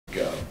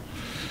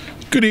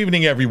Good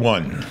evening,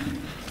 everyone.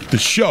 The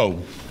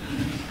show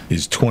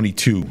is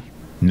 22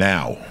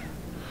 now.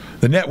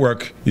 The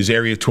network is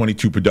Area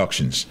 22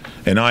 Productions,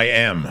 and I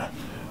am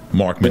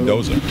Mark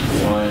Mendoza.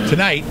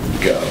 Tonight,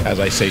 as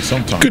I say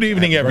sometimes, good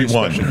evening,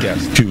 everyone.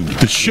 Guest to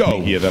the show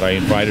here that I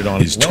invited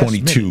on is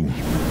 22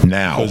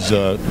 now.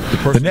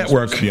 The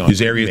network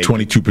is Area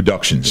 22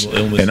 Productions,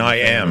 and I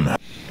am.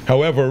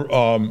 However,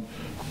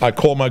 I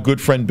call my good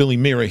friend Billy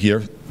Mira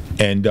here,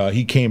 and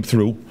he came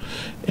through,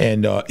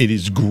 and it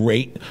is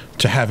great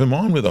to have him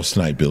on with us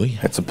tonight, Billy.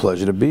 It's a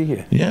pleasure to be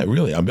here. Yeah,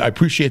 really. I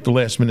appreciate the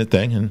last minute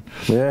thing. And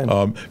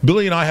yeah.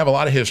 Billy and I have a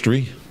lot of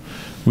history.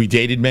 We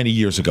dated many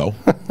years ago.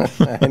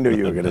 I knew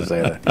you were going to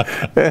say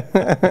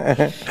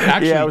that.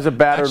 Actually, yeah, I was a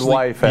battered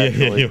wife,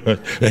 actually.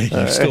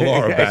 You still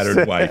are a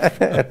battered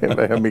wife.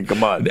 I mean,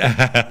 come on.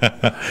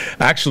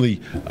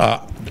 Actually,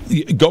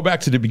 go back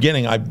to the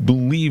beginning. I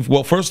believe,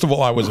 well, first of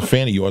all, I was a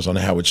fan of yours on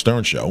the Howard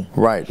Stern show.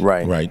 Right.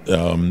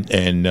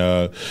 And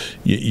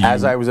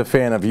as I was a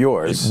fan of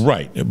yours.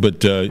 Right,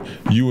 but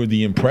you were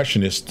the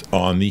impressionist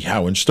on the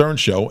Howard Stern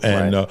show,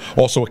 and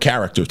also a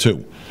character,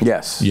 too.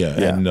 Yes.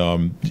 Yeah.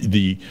 And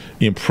the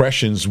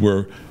impressions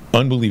were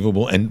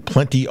unbelievable, and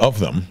plenty of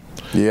them.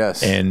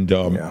 Yes. And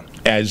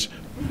as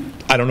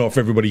I don't know if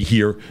everybody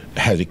here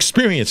has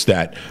experienced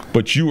that,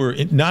 but you were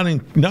not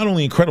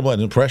only incredible at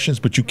impressions,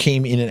 but you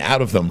came in and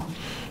out of them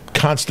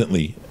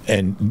constantly,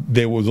 and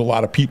there was a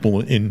lot of people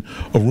in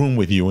a room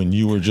with you, and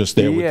you were just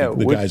there with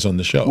the guys on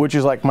the show. Which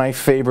is like my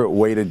favorite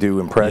way to do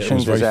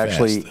impressions, is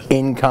actually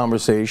in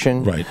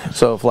conversation. Right.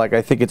 So if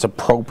I think it's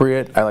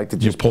appropriate, I like to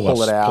just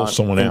pull it out,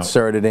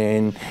 insert it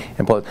in,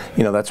 and pull it.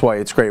 You know, that's why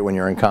it's great when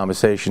you're in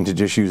conversation to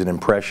just use an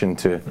impression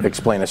to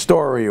explain a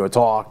story or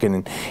talk,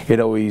 and it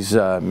always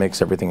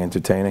makes everything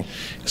entertaining.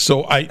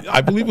 So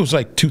I believe it was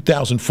like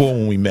 2004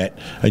 when we met,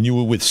 and you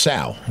were with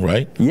Sal,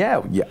 right?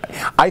 Yeah.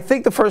 I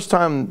think the first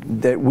time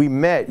that we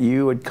met,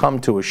 you had come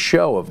to a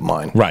show of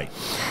mine. Right.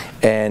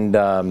 And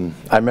I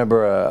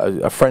remember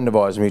a friend of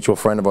ours, a mutual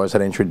friend of ours,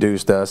 had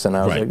introduced us, and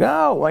I was like,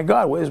 "Oh my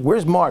God,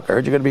 where's Mark? I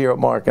heard you're going to be here with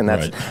Mark." And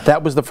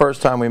that was the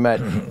first time we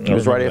met. It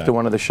was right after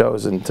one of the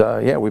shows, and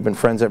yeah, we've been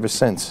friends ever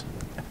since.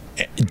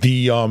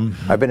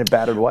 I've been a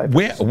battered wife.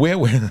 Where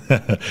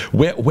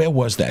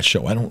was that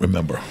show? I don't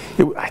remember.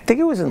 I think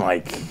it was in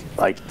like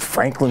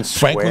Franklin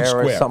Square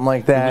or something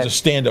like that. It was a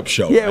stand-up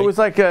show. Yeah, right? it was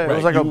like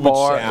a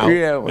bar.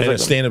 Yeah, it was like a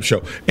stand-up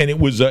show, and it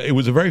was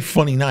a very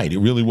funny night. It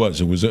really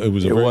was. It was a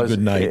very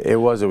good night. It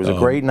was a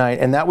great night,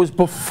 and that was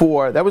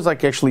before. That was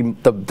like actually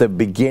the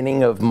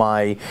beginning of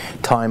my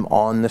time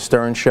on the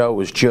Stern Show. It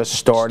was just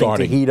starting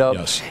to heat up,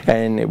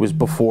 and it was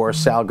before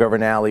Sal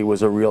Governale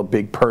was a real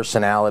big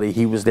personality.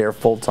 He was there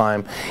full time.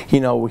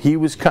 You know, he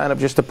was kind of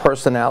just a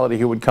personality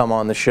who would come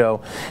on the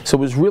show. So it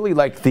was really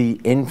like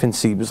the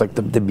infancy. It was like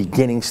the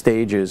beginning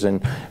stages,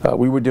 and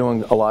we were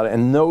doing a lot of,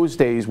 in those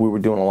days we were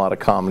doing a lot of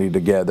comedy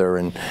together,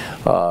 and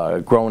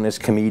growing as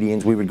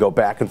comedians. We would go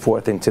back and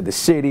forth into the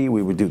city.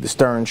 We would do the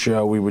Stern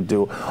Show. We would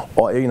do,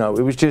 you know,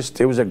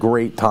 it was a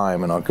great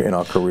time in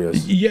our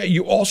careers. Yeah,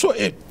 you also,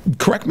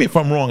 correct me if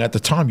I'm wrong, at the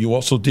time you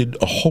also did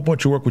a whole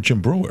bunch of work with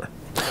Jim Brewer.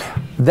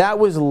 That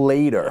was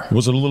later.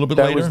 Was it a little bit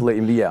later? That was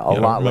late, yeah, a lot later.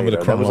 I don't remember the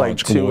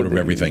chronological order of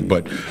everything,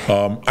 but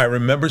I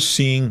remember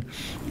seeing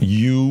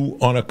you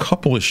on a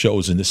couple of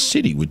shows in the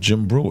city with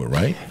Jim Brewer,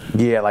 right?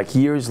 Yeah, like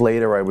years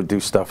later I would do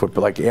stuff with,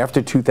 like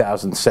after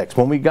 2006,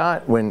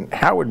 when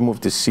Howard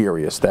moved to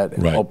Sirius,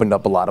 that opened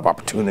up a lot of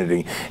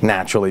opportunity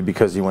naturally,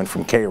 because he went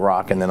from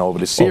K-Rock and then over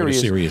to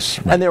Sirius.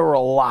 And there were a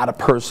lot of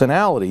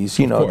personalities,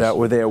 you know, that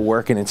were there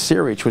working at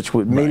Sirius, which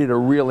made it a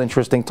real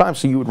interesting time.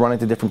 So you would run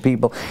into different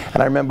people,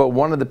 and I remember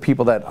one of the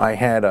people that I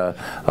had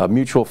a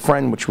mutual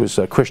friend, which was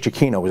Chris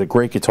Giacchino, was a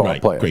great guitar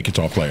player. Great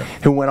guitar player.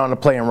 Who went on to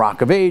play in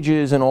Rock of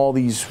Ages and all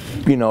these,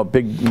 you know,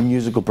 big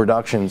musical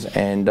productions.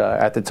 And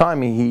at the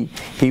time,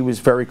 he was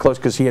very close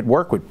because he had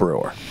worked with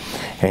Brewer.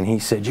 And he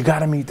said, "You got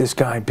to meet this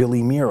guy,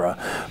 Billy Mira,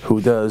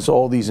 who does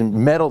all these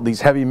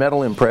heavy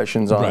metal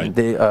impressions on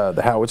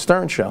the Howard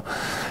Stern show."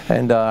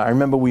 And I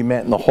remember we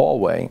met in the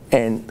hallway,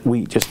 and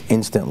we just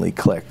instantly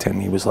clicked.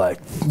 And he was like,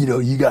 "You know,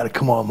 you got to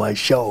come on my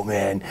show,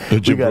 man."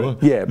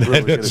 Yeah,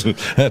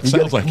 that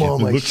sounds like come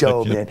on my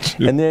show, man.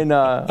 And then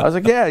I was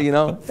like, "Yeah, you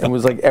know." And it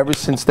was like ever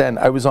since then,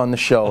 I was on the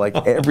show like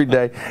every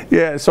day.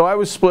 Yeah, so I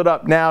was split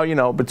up now, you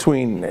know,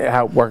 between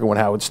working with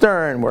Howard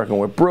Stern, working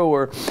with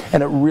Brewer,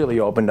 and it really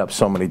opened up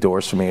so many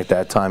doors for me at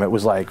that time. It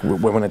was like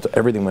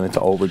everything went into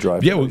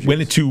overdrive. Yeah, we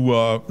went into.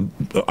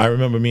 I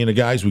remember me and the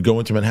guys would go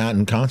into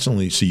Manhattan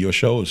constantly, see your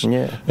shows.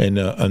 Yeah, and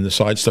the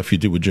side stuff you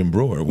did with Jim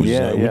Brewer was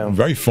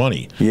very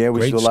funny. Yeah,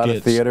 we did a lot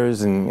of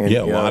theaters and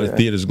a lot of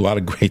theaters, a lot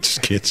of great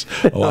skits,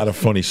 a lot of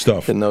funny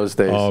stuff in those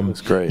days. It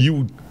was great.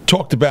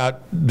 talked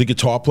about the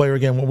guitar player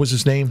again. What was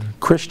his name?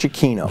 Chris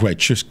Giacchino. Right,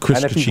 Chris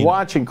And if he's Giacchino.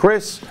 watching,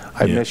 Chris,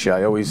 I miss you.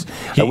 I wish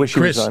Chris, he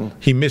was on.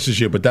 He misses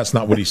you, but that's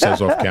not what he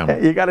says off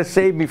camera. You got to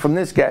save me from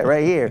this guy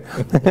right here.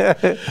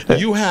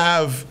 You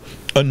have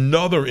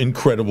another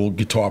incredible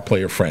guitar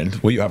player friend.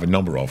 Well, you have a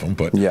number of them,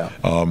 but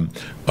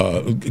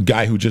a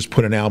guy who just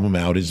put an album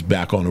out is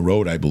back on the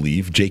road, I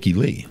believe, Jakey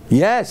Lee.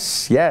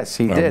 Yes,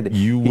 he did.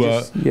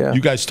 You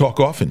guys talk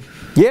often.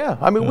 Yeah,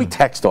 I mean, we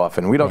text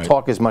often. We don't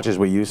talk as much as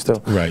we used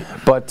to. Right.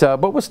 But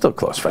we're still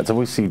close friends. And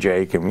we see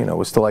Jake, and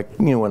we're still like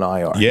you and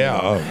I are. Yeah.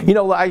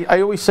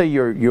 I always say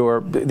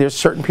there's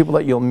certain people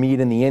that you'll meet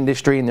in the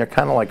industry, and they're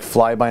kind of like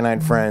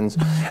fly-by-night friends.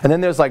 And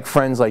then there's like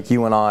friends like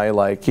you and I,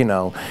 like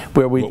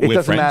where it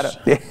doesn't matter.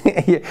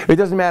 It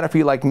doesn't matter if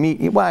you like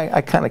meet. Well,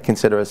 I kind of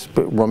consider us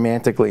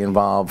romantically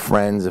involved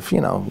friends, if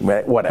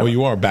whatever. Well,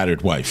 you are a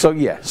battered wife. So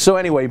yeah. So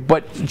anyway,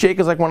 but Jake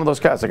is like one of those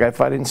guys. Like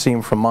if I didn't see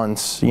him for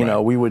months,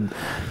 we would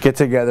get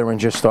together and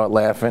just start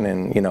laughing,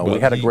 and we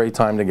had a great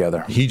time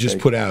together. He just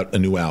put out a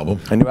new album.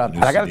 And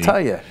I got to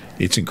tell you,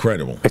 it's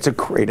incredible. It's a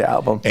great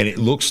album. And it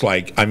looks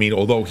like,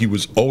 although he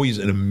was always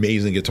an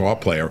amazing guitar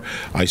player,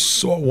 I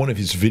saw one of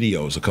his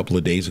videos a couple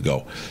of days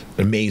ago.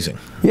 Amazing.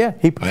 Yeah.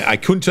 I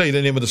couldn't tell you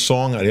the name of the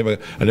song. I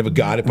never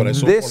got it, but I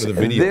saw part of the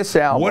video. This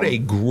album. What a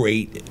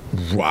great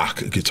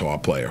rock guitar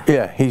player.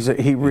 Yeah,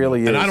 he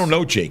really is. And I don't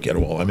know Jake at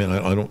all. I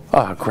don't.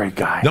 Oh, great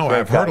guy. No,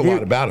 I've heard a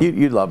lot about him.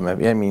 You'd love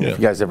him. I mean, if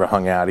you guys ever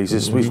hung out,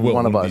 he's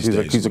one of us.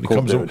 He's a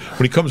cool dude.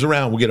 When he comes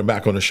around, we'll get him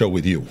back on the show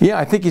with you. Yeah,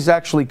 I think he's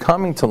actually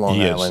coming to Long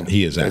Island.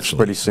 He is actually. It's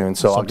pretty soon,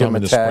 so I'll give him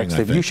a text.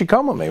 If you should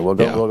come with me, we'll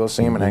go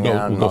see him and hang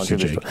out. We'll go see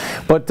Jake.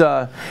 But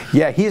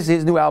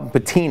his new album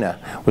Patina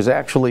was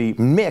actually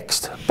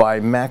mixed by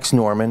Max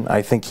Norman.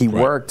 I think he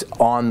worked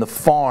on the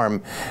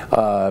farm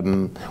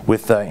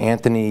with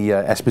Anthony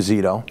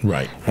Esposito.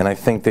 Right. And I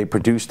think they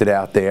produced it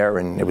out there,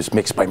 and it was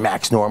mixed by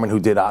Max Norman, who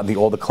did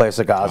all the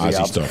classic Ozzy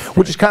albums, stuff,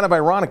 which is kind of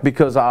ironic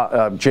because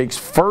Jake's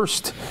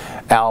first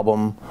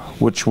album,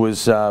 which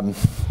was done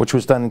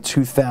in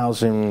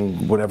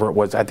 2000, whatever it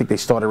was. I think they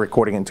started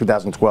recording in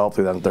 2012,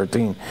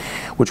 2013,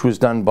 which was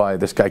done by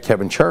this guy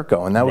Kevin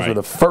Churko, and that was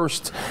the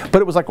first.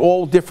 But it was like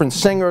all different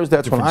singers.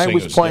 That's when I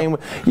was playing.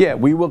 Yeah,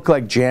 we were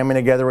like jamming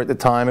together at the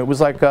time. It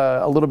was like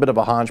a little bit of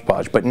a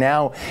hodgepodge. But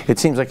now it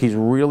seems like he's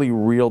really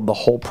reeled the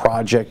whole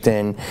project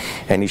in,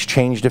 and he's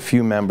changed a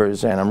few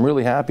members, and I'm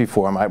really happy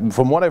for him.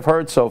 From what I've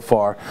heard so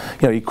far,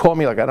 he called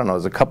me like, I don't know, it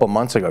was a couple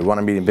months ago. He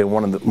wanted me to be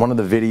one of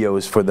the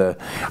videos for the.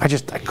 I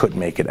couldn't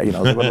make it. It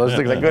was one of those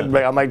things I couldn't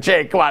make. I'm like,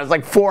 Jake, come on, it's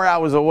like 4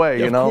 hours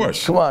away. Of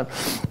course. Come on.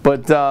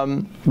 But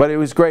it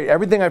was great.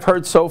 Everything I've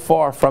heard so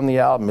far from the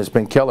album has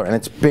been killer, and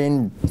it's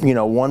been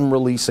one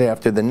release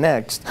after the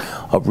next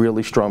of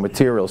really strong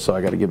material. So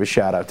I got to give a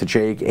shout out to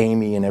Jake,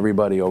 Amy, and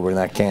everybody over in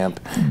that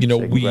camp.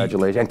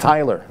 Congratulations, and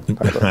Tyler.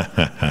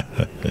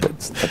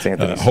 That's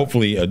Anthony.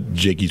 Hopefully,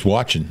 Jakey's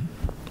watching.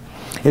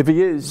 If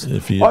he is,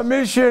 I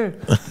miss you.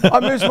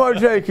 I miss my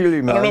Jakey Lee,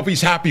 man. I don't know if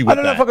he's happy with that. I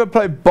don't know if I can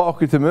play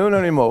Bark at the Moon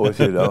anymore with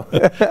you, though. I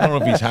don't know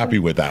if he's happy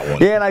with that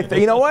one. Yeah, and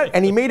you know what?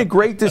 And he made a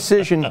great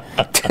decision.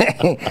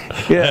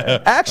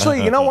 Yeah,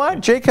 actually, you know what?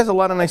 Jake has a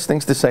lot of nice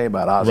things to say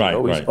about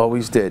Ozzy.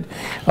 Always did.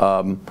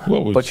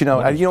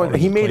 But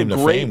he made a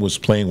great. Fame was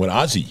playing with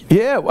Ozzy.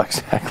 Yeah, well,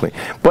 exactly.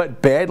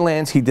 But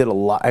Badlands, he did a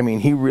lot. I mean,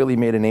 he really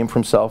made a name for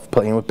himself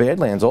playing with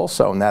Badlands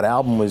also, and that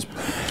album was,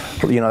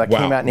 that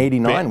came out in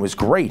 '89 was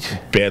great.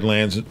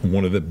 Badlands,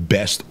 one of the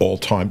best all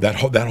time. That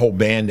whole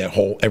band,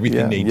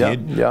 everything they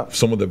did,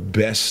 some of the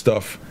best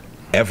stuff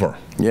ever.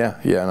 Yeah,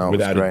 no,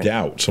 without a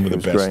doubt, some of the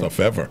best stuff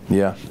ever.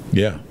 Yeah.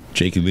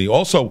 Jakey Lee.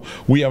 Also,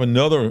 we have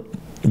another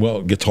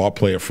guitar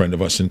player friend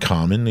of us in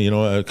common.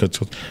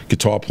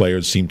 Guitar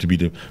players seem to be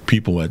the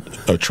people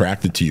that are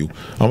attracted to you.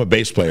 I'm a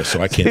bass player,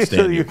 so I can't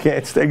stand you.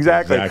 Can't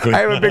exactly. I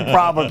have a big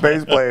problem with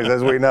bass players,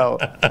 as we know.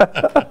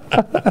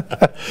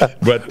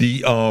 But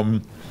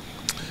the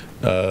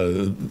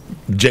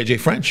J.J.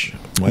 French,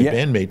 my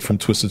bandmate from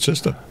Twisted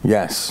Sister.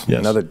 Yes,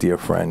 another dear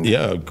friend.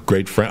 Yeah,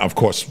 great friend. Of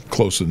course,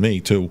 close with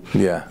me, too.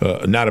 Yeah.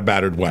 Not a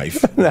battered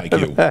wife like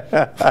you.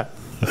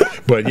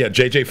 But yeah,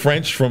 J.J.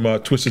 French from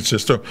Twisted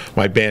Sister,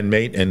 my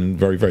bandmate and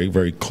very, very,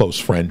 very close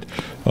friend.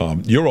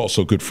 You're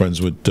also good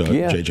friends with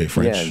J.J.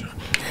 French.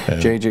 Yeah.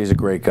 J.J.'s a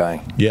great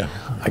guy. Yeah.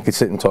 I could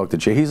sit and talk to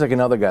Jay. He's like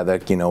another guy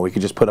that, we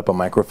could just put up a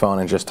microphone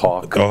and just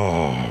talk.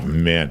 Oh,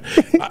 man.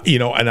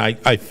 And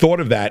I thought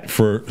of that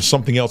for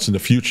something else in the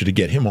future to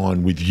get him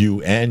on with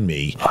you and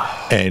me.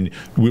 And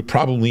we'll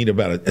probably need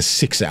about a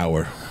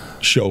 6-hour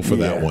show for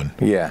that one.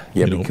 Yeah,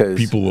 because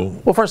people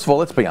will. Well, first of all,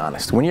 let's be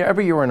honest.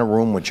 Whenever you're in a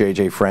room with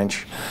J.J.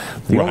 French,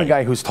 the only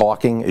guy who's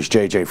talking is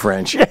J.J.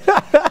 French.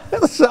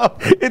 So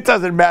it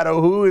doesn't matter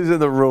who is in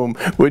the room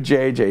with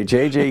JJ.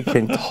 JJ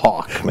can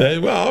talk,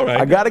 man. Well, all right.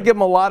 I got to give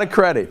him a lot of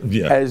credit.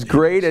 Yeah. As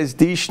great as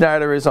Dee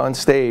Schneider is on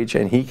stage,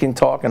 and he can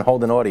talk and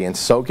hold an audience,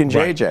 so can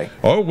JJ. Right.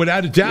 Oh,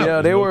 without a doubt. You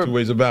know, There's no two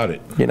ways about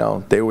it. You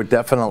know, they were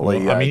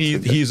definitely. Well, I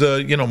mean, he's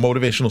a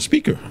motivational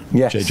speaker.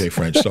 Yes. JJ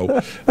French.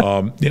 So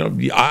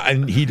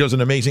and he does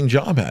an amazing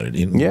job at it.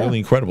 Really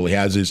incredible. He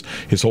has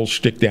his whole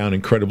shtick down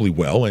incredibly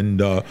well, and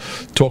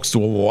talks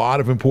to a lot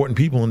of important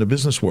people in the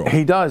business world.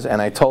 He does,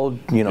 and I told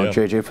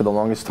JJ for the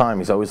longest time.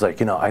 He's always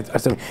like, I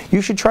said,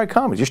 you should try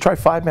comedy. Just try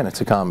 5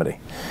 minutes of comedy.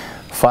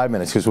 5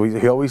 minutes,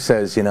 because he always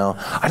says,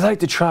 I'd like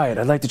to try it.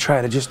 I'd like to try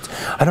it.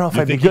 I don't know if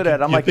I'd be good at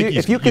it. I'm like,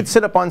 if you could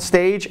sit up on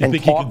stage and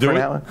talk for an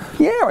hour,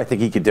 yeah, I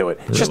think he could do it.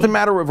 It's just a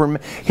matter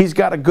of he's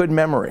got a good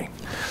memory,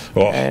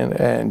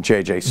 and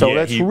JJ. So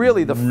that's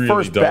really the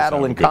first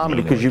battle in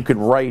comedy, because you could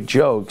write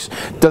jokes.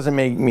 Doesn't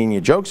mean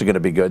your jokes are going to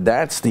be good.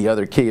 That's the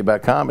other key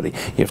about comedy.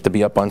 You have to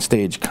be up on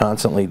stage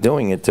constantly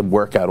doing it to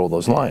work out all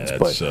those lines.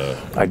 But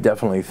I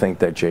definitely think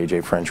that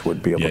JJ French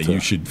would be able to. Yeah, you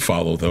should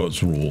follow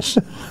those rules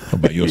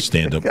about your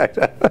stand-up.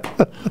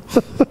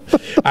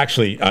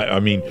 Actually, I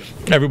mean,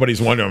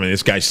 everybody's wondering,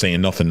 this guy's saying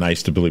nothing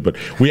nice to Billy, but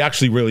we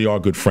actually really are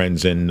good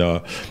friends, and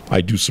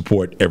I do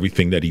support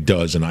everything that he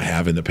does, and I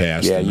have in the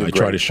past. Yeah, and I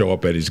try to show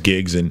up at his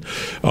gigs, and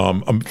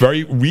I'm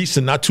very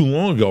recent, not too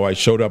long ago, I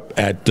showed up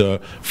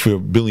for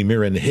Billy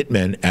Mira and the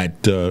Hitmen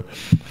at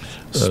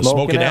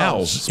Smoking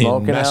Owls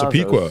in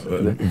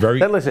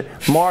Massapequa. Listen,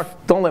 Mark,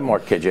 don't let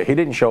Mark kid you. He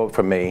didn't show up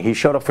for me. He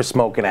showed up for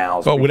Smoking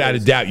Owls. Oh, without a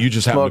doubt. You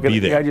just happen to be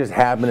there. I just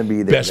happen to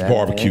be there. Best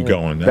barbecue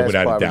going,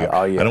 without a doubt.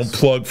 Oh, yes. I don't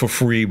plug for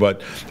free,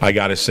 but I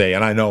got to say,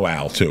 and I know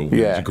Al, too.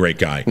 Yeah. He's a great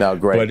guy. No,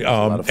 great.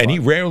 But, and he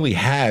rarely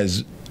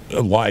has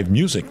live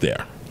music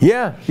there.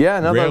 Yeah.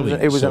 No,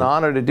 it was an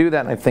honor to do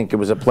that, and I think it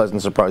was a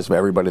pleasant surprise for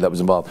everybody that was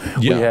involved.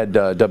 Yeah. We had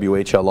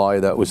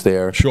WHLI that was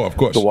there. Sure, of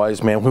course. The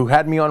Wise Man, who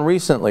had me on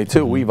recently,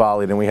 too. We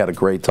volleyed, and we had a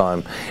great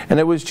time. And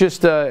it was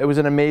just, it was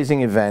an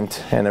amazing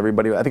event, and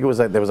everybody, I think it was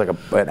like, there was like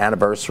an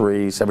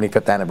anniversary,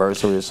 75th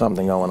anniversary or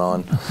something going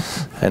on,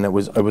 and it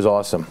was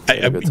awesome.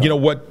 You know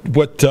what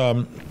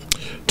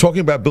talking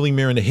about Billy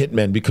Mira and the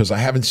Hitmen, because I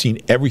haven't seen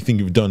everything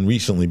you've done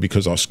recently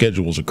because our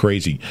schedules are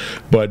crazy,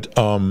 but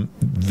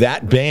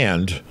that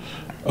band,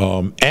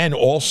 and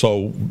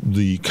also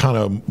the kind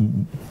of,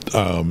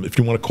 if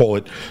you want to call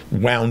it,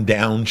 wound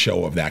down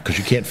show of that, because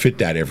you can't fit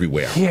that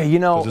everywhere. Yeah,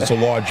 because it's a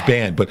large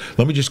band. But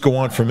let me just go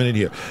on for a minute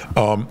here.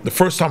 The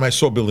first time I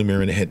saw Billy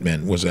Mira and the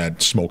Hitmen was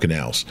at Smoking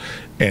Owls,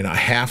 and I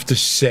have to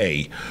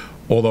say,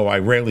 although I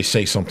rarely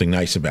say something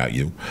nice about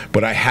you,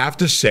 but I have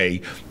to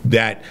say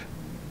that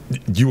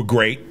you were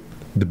great.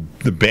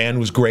 The band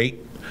was great.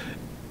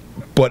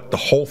 But the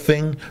whole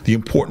thing, the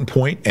important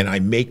point, and I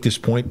make this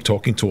point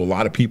talking to a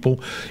lot of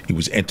people, it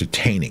was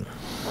entertaining.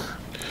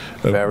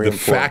 The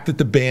fact that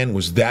the band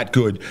was that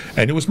good,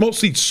 and it was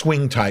mostly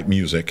swing type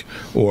music,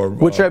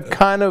 which I've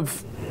kind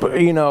of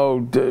changed.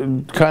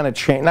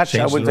 Not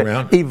changed it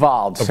around.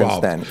 Evolved since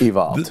then.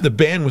 The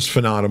band was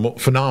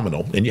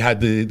phenomenal, and you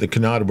had the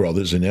Cannata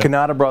brothers in there.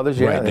 Cannata brothers,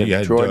 yeah. Right. You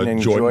had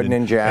Jordan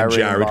and Jared.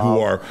 Who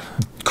are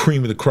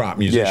cream of the crop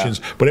musicians,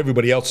 but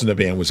everybody else in the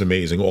band was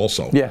amazing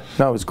also. Yeah,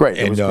 no, it was great.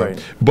 It was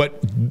great.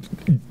 But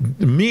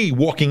me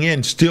walking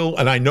in still,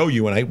 and I know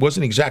you, and I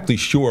wasn't exactly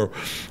sure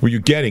what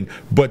you're getting,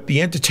 but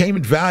the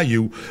entertainment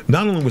value,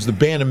 not only was the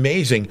band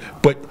amazing,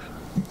 but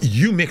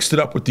you mixed it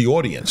up with the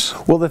audience.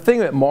 Well, the thing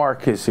that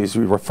Mark is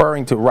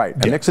referring to, right?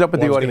 I mixed it up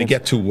with the audience. I was going to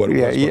get to what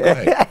it was,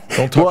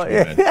 but go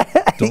ahead.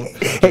 Don't touch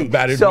me, man. Don't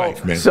bat it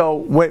knife, man. So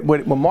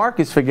what Mark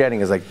is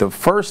forgetting is like the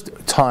first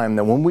time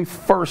that when we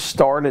first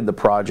started the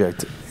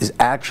project is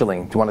actually,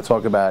 do you want to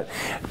talk about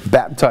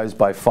Baptized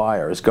by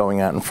Fire is going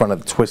out in front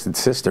of the Twisted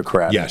Sister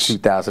crowd in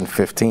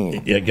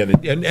 2015. Yeah, get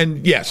it.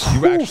 And yes,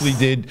 you actually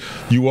did.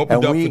 You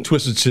opened up for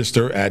Twisted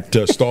Sister at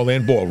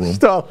Starland Ballroom.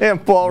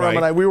 Starland Ballroom,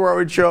 right. And we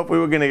would show up, we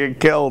were going to get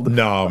killed.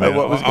 No, man.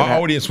 Our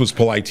audience was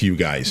polite to you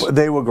guys.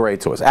 They were great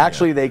to us.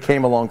 Actually, they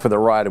came along for the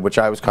ride, which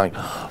I was kind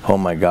of, oh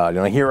my God,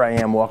 here I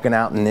am walking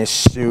out in this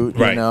suit,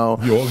 right.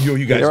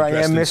 You guys here I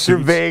am,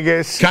 Mr.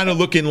 Vegas, kind of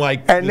looking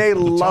like and they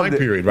loved time it.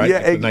 period, right? Yeah,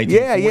 like the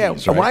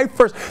 1940s,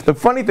 right? The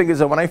funny thing is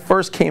that when I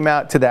first came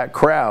out to that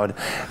crowd,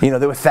 there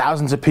were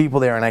thousands of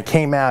people there, and I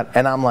came out,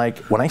 and I'm like,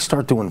 when I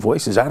start doing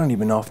voices, I don't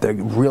even know if they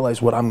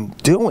realize what I'm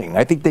doing.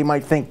 I think they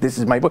might think this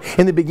is my voice.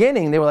 In the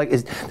beginning, they were like,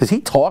 does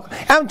he talk?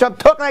 I'm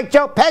talking like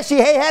Joe Pesci.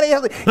 Hey, how do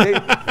you?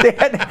 They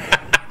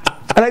had.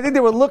 And I think they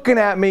were looking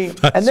at me,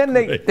 and then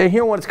they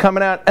hear what's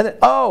coming out, and then,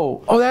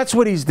 oh, that's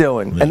what he's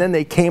doing. Yeah. And then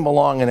they came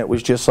along, and it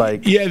was just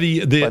like, yeah,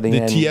 the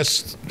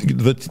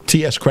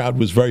TS crowd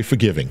was very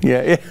forgiving.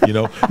 Yeah.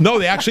 No,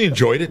 they actually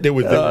enjoyed it. They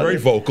were very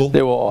vocal.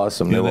 They were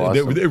awesome.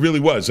 It really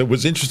was. It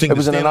was interesting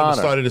to stand on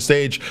the side of the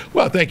stage.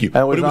 Well, thank you.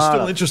 But it was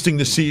still interesting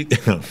to see.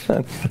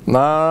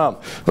 No,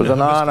 it was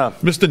an honor,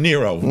 Mr.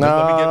 Nero. Let me get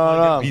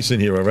my piece in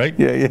here, all right?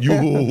 Yeah.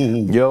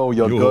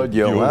 You're good,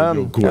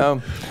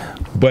 yo.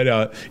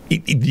 But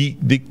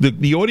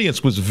the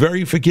audience was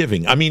very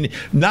forgiving. I mean,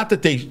 not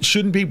that they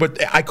shouldn't be, but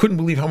I couldn't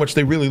believe how much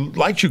they really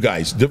liked you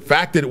guys. The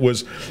fact that it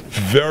was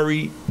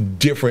very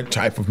different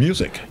type of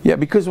music. Yeah,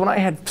 because when I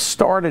had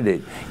started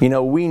it, you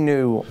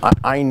know,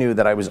 I knew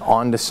that I was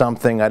onto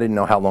something. I didn't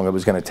know how long it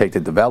was going to take to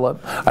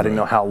develop. I didn't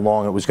know how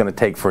long it was going to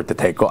take for it to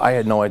take off. I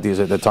had no ideas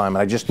at the time,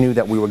 and I just knew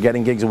that we were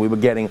getting gigs and we were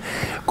getting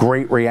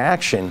great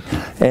reaction.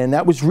 And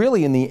that was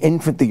really in the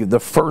infancy, the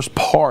first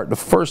part, the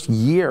first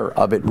year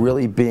of it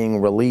really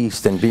being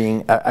released and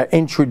being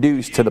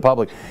introduced to the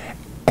public.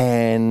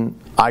 And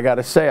I got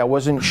to say, I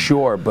wasn't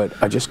sure, but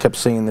I just kept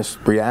seeing this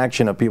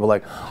reaction of people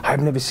like, I've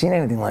never seen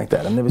anything like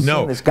that. I've never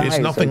seen this guy. No, it's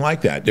nothing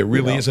like that. There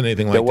really isn't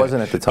anything like that. There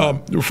wasn't at the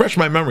time. Refresh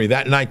my memory,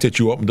 that night that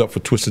you opened up for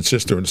Twisted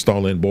Sister in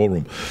Starland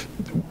Ballroom,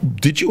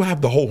 did you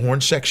have the whole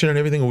horn section and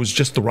everything, or was it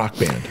just the rock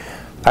band?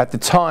 At the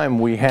time,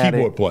 we had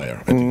keyboard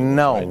player.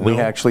 No, right? we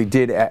actually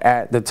did.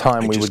 At the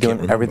time, we were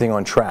doing everything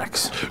on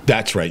tracks.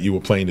 That's right. You were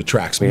playing the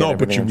tracks. No,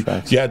 but you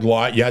had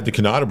the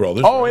Canada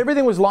Brothers. Oh, right?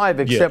 Everything was live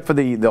except for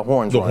the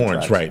horns. The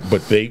horns, right?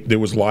 But there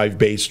was live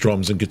bass,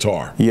 drums, and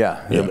guitar.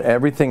 Yeah,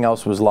 everything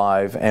else was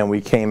live, and we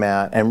came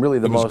out. And really,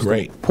 the most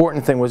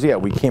important thing was,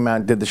 we came out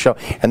and did the show.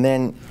 And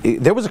then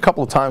there was a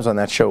couple of times on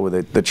that show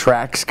where the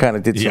tracks kind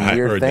of did some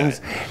weird things,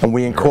 and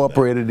we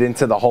incorporated it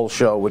into the whole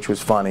show, which was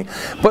funny.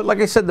 But like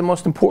I said, the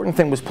most important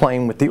thing was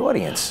playing with the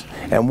audience.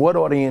 And what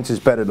audience is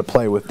better to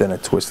play with than a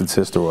Twisted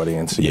Sister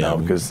audience, you know,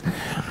 because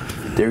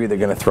they're either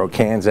going to throw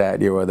cans at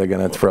you or they're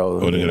going to throw...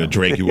 Or they're going to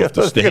drag you off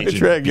the stage. They're going to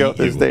drag you off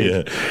the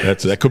stage. Yeah,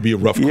 that could be a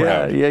rough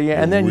crowd.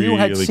 Yeah. And then you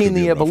had seen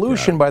the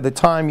evolution by the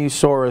time you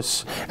saw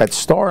us at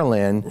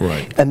Starland,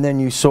 and then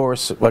you saw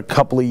us a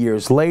couple of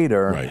years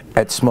later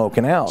at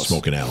Smokin' Owls.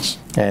 Smokin' Owls.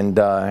 And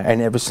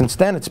ever since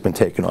then, it's been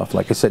taken off.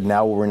 Like I said,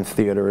 now we're in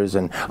theaters,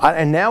 and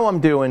now I'm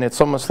doing, it's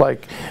almost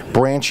like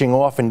branching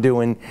off and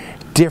doing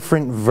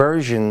different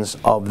versions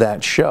of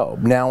that show.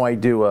 Now I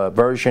do a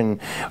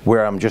version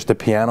where I'm just a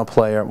piano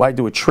player. Well, I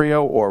do a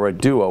trio or a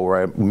duo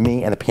where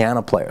me and a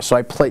piano player. So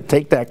I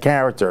take that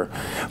character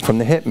from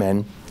the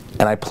Hitmen,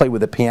 and I play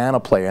with a piano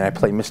player, and I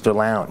play Mr.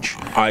 Lounge.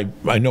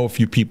 I know a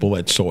few people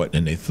that saw it,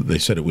 and they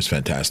said it was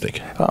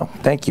fantastic. Oh,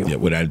 thank you. Yeah,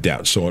 without a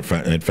doubt, saw it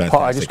fantastic.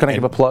 Paul, I just going to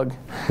give a plug.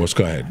 Let's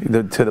go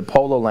ahead. To the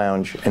Polo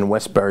Lounge in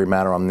Westbury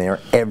Manor. I'm there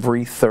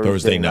every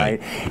Thursday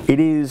night. It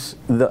is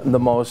the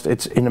most.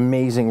 It's an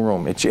amazing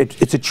room. It's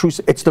a true.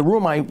 It's the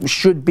room I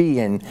should be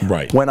in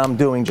when I'm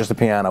doing just a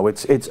piano.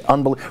 It's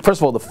unbelievable.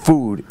 First of all, the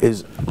food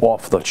is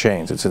off the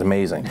chains. It's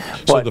amazing.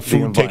 So the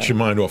food takes your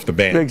mind off the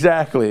band.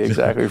 Exactly.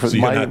 So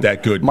you're not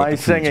that good. My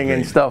singing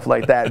and stuff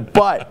like that,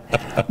 but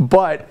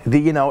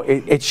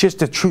it's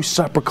just a true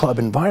supper club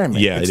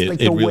environment. Yeah, it's like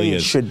the way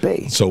it should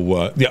be.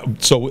 So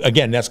so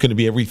again, that's going to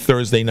be every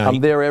Thursday night. I'm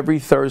there every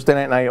Thursday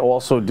night, and I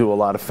also do a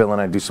lot of fill-in.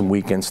 I do some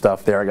weekend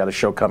stuff there. I got a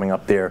show coming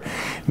up there,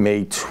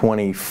 May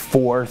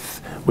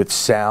 24th with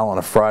Sal on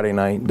a Friday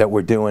night that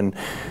we're doing.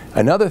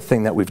 Another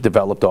thing that we've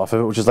developed off of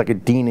it, which is like a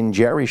Dean and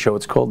Jerry show.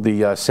 It's called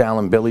the Sal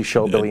and Billy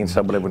Show. Billy and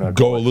Sal, whatever we're going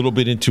to go a little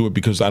bit into it,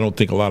 because I don't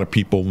think a lot of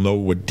people know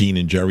what Dean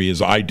and Jerry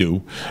is. I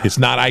do. It's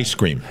not ice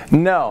cream.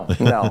 No.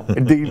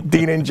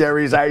 Dean and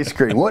Jerry's ice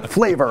cream. What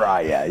flavor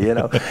are you? You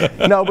know?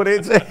 No, but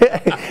it's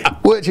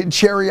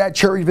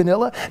cherry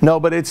vanilla. No,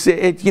 but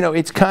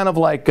it's kind of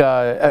like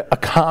a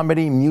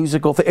comedy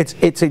musical thing.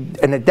 It's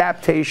an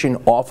adaptation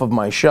off of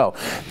my show.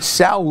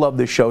 Sal loved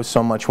the show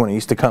so much when he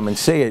used to come and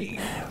see it.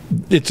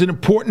 It's an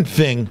important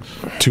thing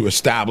to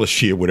establish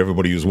here with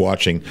everybody who's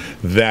watching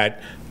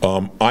that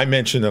I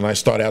mentioned, and I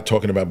start out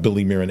talking about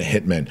Billy Mira and the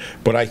Hitmen,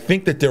 but I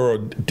think that there are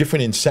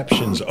different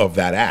inceptions of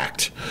that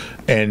act,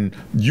 and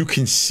you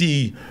can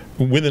see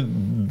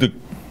within the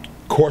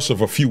course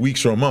of a few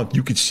weeks or a month,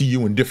 you could see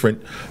you in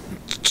different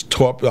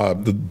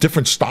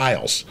different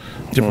styles,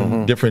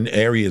 different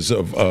areas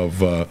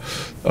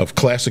of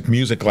classic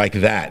music like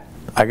that.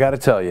 I got to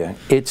tell you,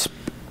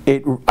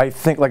 I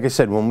think, like I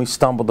said, when we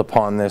stumbled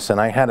upon this,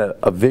 and I had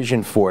a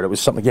vision for it, it was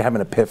something you have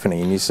an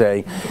epiphany, and you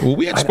say... Well,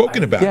 we had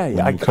spoken about it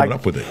when we were coming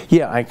up with it.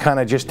 Yeah, I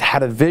kind of just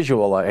had a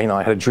visual. I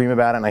had a dream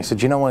about it, and I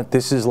said, you know what,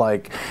 this is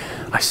like...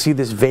 I see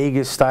this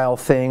Vegas-style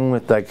thing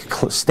with like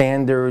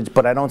standards,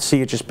 but I don't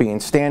see it just being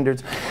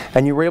standards.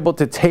 And you were able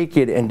to take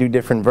it and do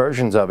different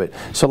versions of it.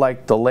 So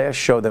like the last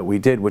show that we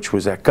did, which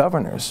was at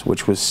Governor's,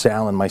 which was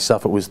Sal and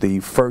myself, it was the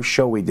first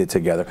show we did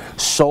together,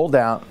 sold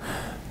out.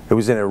 It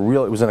was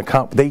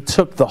they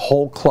took the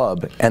whole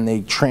club and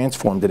they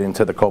transformed it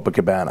into the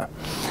Copacabana.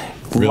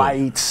 Really?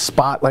 Lights,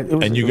 spotlight.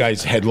 And you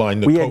guys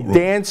headlined the coat room. We had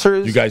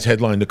dancers. You guys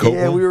headlined the coat room?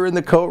 Yeah, we were in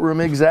the coat room,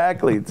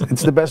 exactly.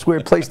 It's the best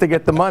place to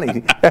get the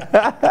money.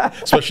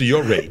 Especially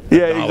your rate.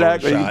 Yeah,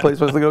 exactly. You're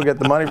supposed to go get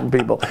the money from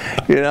people.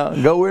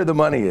 Go where the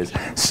money is.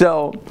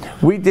 So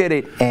we did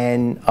it,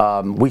 and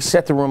we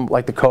set the room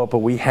like the Copa.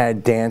 We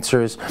had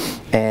dancers,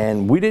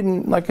 and we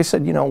didn't, like I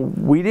said,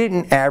 we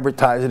didn't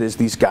advertise it as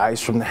these guys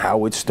from the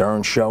Howard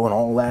Stern show and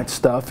all that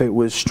stuff. It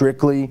was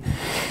strictly,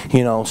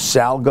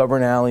 Sal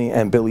Governale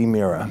and Billy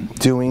Mira.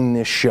 doing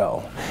this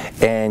show,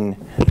 and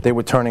they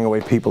were turning away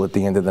people at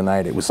the end of the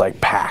night. It was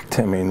like packed.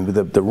 I mean,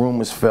 the room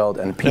was filled,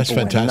 and people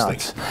went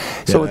nuts.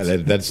 So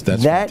that's that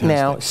fantastic.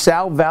 Now,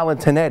 Sal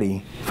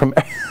Valentinetti from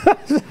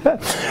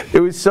it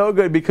was so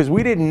good because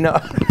we didn't know.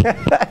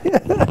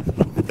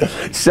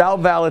 Sal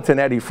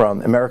Valentinetti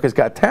from America's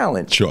Got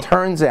Talent. Sure.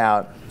 Turns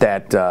out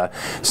that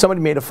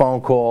somebody made a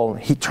phone call.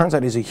 He turns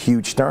out he's a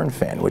huge Stern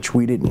fan, which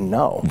we didn't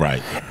know.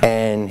 Right.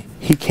 And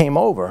he came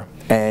over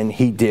and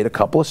he did a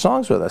couple of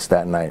songs with us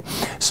that night.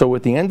 So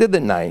at the end of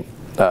the night,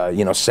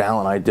 you know, Sal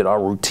and I did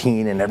our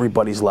routine, and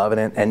everybody's loving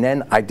it. And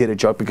then I did a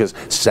joke because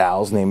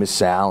Sal's name is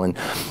Sal, and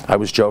I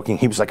was joking.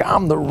 He was like,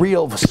 "I'm the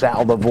real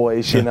Sal, the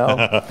voice," you know.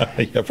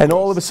 Yeah, and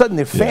all of a sudden,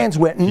 the fans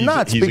went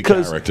nuts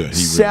because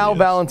Sal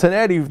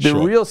Valentinetti, the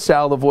real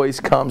Sal, the voice,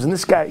 comes, and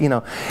this guy, you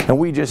know. And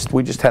we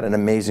just had an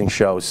amazing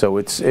show. So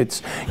it's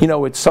you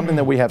know, it's something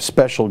that we have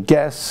special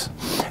guests.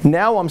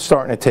 Now I'm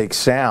starting to take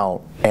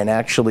Sal and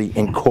actually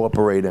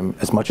incorporate him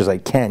as much as I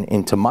can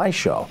into my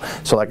show.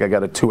 So like I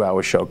got a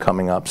 2-hour show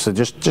coming up, so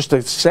just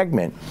a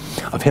segment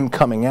of him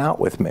coming out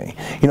with me.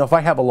 You know, if I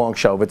have a long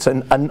show, if it's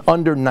an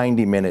under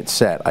 90-minute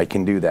set, I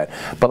can do that.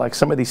 But like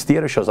some of these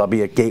theater shows, I'll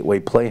be at Gateway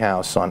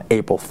Playhouse on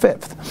April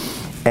 5th.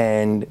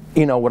 And,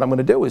 you know, what I'm going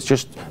to do is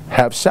just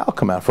have Sal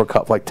come out for a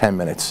couple, like 10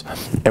 minutes,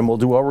 and we'll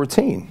do our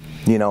routine.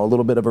 You know, a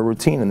little bit of a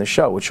routine in the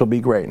show, which will be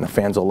great, and the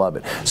fans will love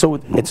it. So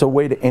it's a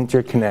way to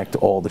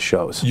interconnect all the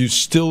shows. You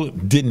still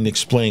didn't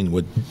explain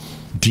what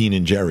Dean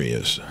and Jerry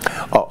is.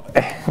 Oh,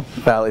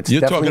 well, it's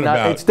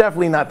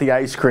definitely not the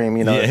ice cream.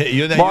 You know,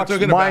 yeah,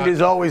 Mark's mind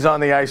is always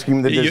on the ice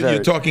cream. The dessert.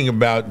 You're talking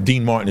about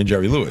Dean Martin and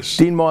Jerry Lewis.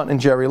 Dean Martin and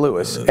Jerry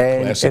Lewis,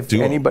 and classic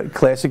duo. Anybody,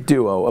 classic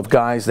duo of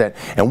guys that,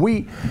 and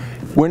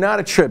we're not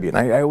a tribute.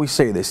 I always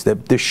say this: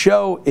 the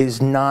show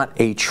is not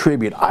a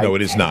tribute. No,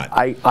 it is not.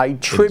 I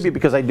tribute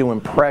because I do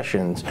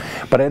impressions,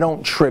 but I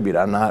don't tribute.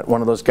 I'm not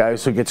one of those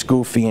guys who gets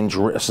goofy and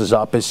dresses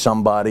up as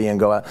somebody and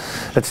go out.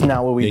 That's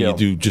not what we do. You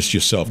do just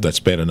yourself. That's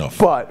bad enough.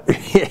 But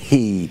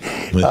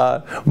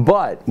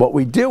what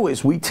we do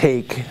is we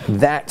take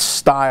that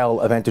style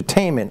of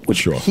entertainment,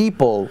 which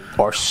people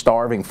are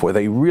starving for.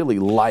 They really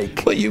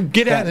like. But you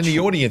get out in the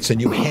audience and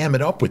you ham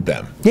it up with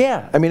them.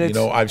 Yeah, I mean, you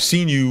know, I've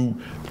seen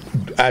you,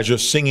 as you're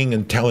singing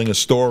and telling a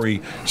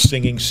story,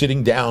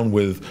 sitting down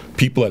with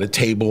people at a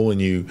table,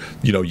 and you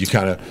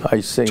kind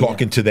of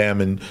talking to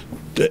them, and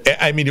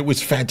I mean, it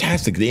was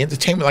fantastic. The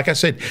entertainment, like I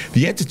said,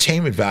 the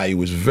entertainment value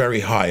was very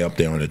high up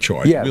there on the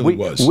chart. Yeah, it really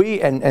was.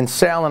 We and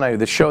Sal and I,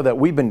 the show that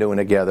we've been doing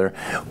together,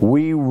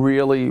 we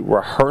really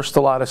rehearsed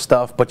a lot of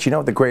stuff. But you know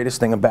what the greatest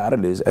thing about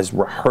it is, as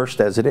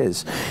rehearsed as it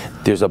is,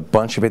 there's a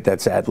bunch of it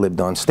that's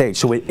ad-libbed on stage.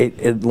 So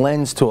it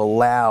lends to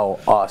allow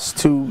us,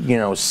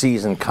 two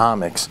seasoned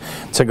comics,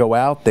 to go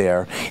out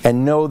there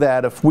and know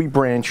that if we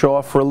branch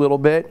off for a little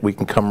bit, we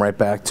can come right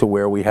back to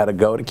where we had to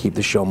go to keep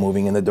the show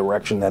moving in the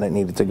direction that it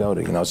needed to go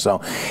to. You know,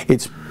 so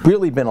it's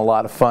really been a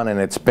lot of fun, and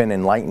it's been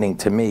enlightening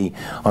to me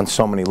on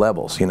so many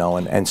levels, you know,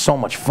 and so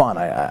much fun.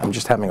 I'm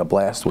just having a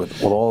blast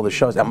with all the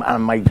shows.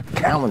 My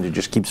calendar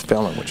just keeps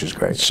filling, which is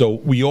great. So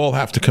we all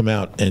have to come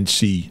out and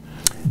see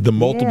the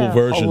multiple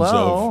versions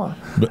of...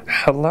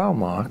 Hello,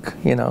 Mark.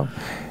 You know,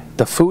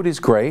 the food is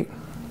great.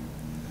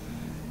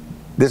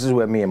 This is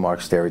where me and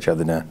Mark stare each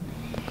other down.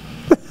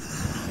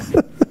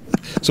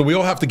 So we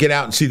all have to get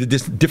out and see the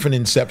different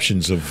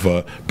inceptions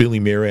of Billy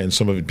Mira, and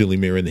some of it Billy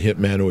Mira and the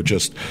Hitman, or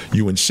just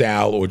you and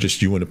Sal, or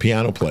just you and a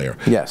piano player.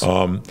 Yes.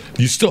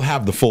 You still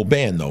have the full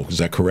band, though. Is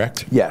that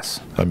correct? Yes.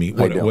 I mean,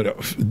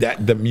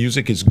 the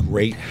music is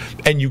great,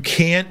 and you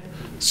can't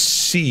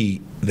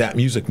see that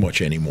music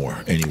much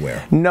anywhere.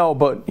 No,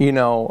 but you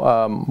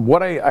know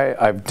what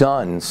I've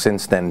done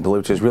since then,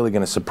 which is really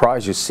going to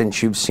surprise you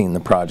since you've seen the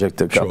project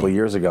a couple of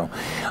years ago,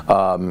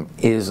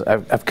 is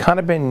I've kind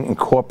of been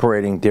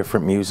incorporating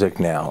different music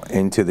now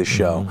into the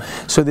show.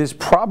 So there's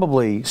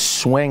probably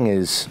swing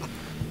is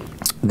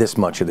this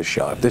much of the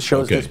show. If this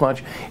show is this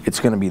much, it's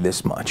going to be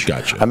this much.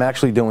 Gotcha. I'm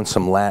actually doing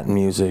some Latin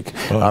music.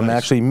 I'm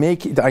actually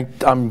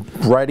I'm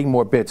writing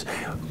more bits.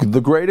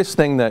 The greatest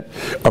thing that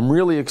I'm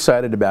really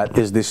excited about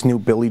is this new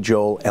Billy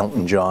Joel,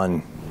 Elton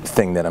John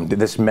thing that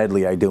this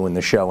medley I do in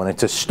the show, and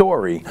it's a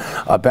story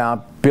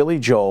about Billy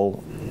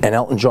Joel and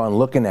Elton John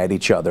looking at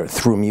each other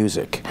through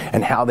music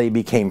and how they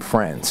became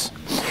friends.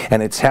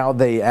 And it's how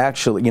they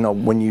actually, you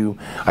know,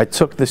 I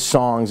took the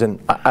songs, and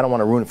I don't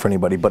want to ruin it for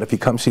anybody, but if you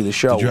come see the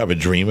show. Did you have a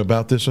dream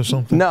about this or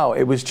something? No,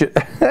 it was just,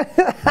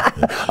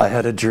 I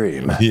had a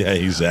dream. Yeah,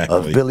 exactly.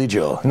 Of Billy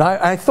Joel. And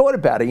I thought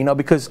about it, you know,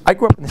 because I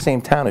grew up in the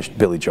same town as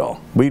Billy Joel.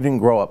 We didn't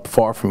grow up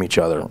far from each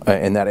other,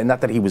 and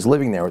not that he was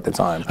living there at the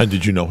time. And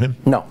did you know him?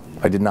 No.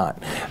 I did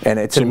not. And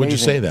it's so amazing. What'd you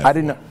say that? I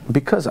didn't know,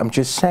 because I'm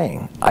just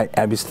saying.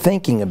 I was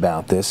thinking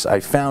about this.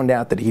 I found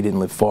out that he didn't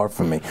live far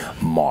from me.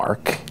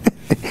 Mark.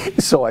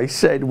 So I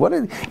said,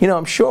 you know,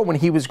 I'm sure when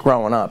he was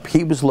growing up,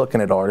 he was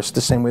looking at artists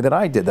the same way that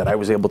I did, that I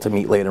was able to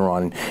meet later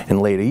on in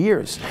later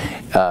years.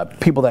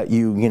 People that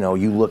you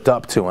looked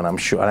up to, and I'm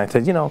sure, and I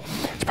said, you know,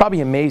 it's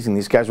probably amazing.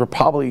 These guys were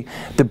probably,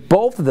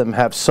 both of them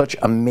have such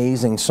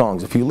amazing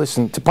songs. If you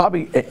listen to,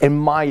 probably, in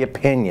my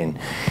opinion,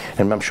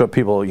 and I'm sure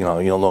people, you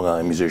know, look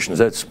at musicians,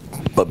 that's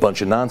a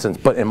bunch of nonsense,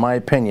 but in my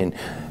opinion,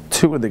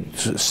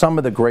 some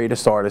of the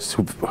greatest artists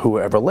who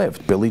ever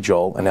lived, Billy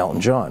Joel and Elton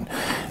John.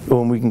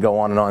 When we can go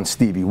on and on,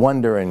 Stevie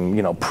Wonder and,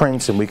 you know,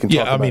 Prince, and we can talk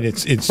about. Yeah, I mean,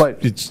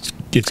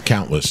 it's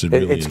countless. It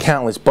really is. It's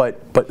countless,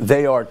 but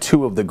they are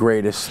two of the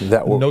greatest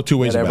that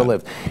ever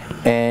lived.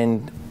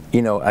 And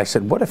you know, I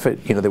said, what if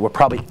you know, they were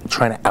probably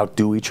trying to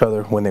outdo each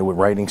other when they were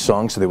writing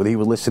songs. So he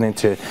was listening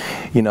to,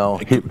 you know,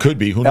 could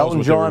be. Who knows?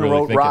 Elton John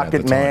wrote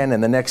Rocket Man,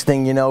 and the next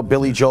thing you know,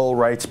 Billy Joel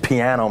writes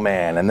Piano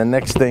Man, and the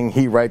next thing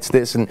he writes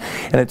this, and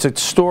it's a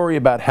story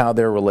about how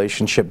their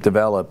relationship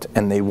developed,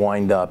 and they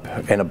wind up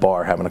in a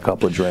bar having a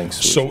couple of drinks.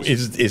 So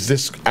is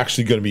this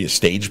actually going to be a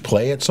stage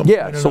play at some point?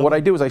 Yeah. So what I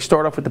do is I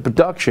start off with the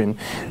production,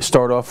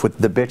 start off with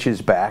The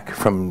Bitches Back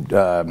from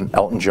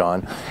Elton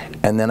John,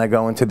 and then I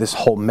go into this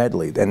whole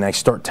medley, and I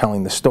start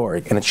telling the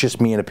story, and it's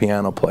just me and a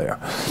piano player.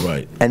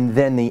 Right. And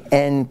then the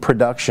end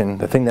production,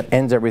 the thing that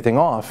ends everything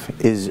off,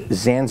 is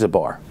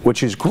Zanzibar,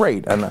 which is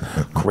great, and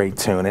a great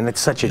tune, and it's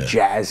such a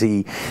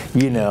jazzy,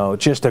 you know,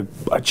 just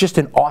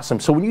an awesome.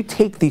 So when you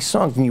take these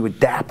songs and you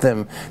adapt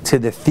them to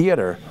the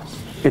theater,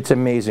 it's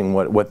amazing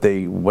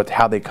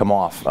how they come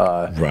off.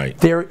 Right.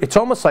 It's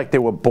almost like they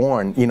were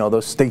born. You know,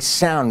 they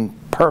sound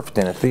perfect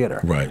in a theater.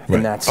 Right.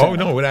 Oh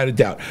no, without a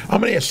doubt. I'm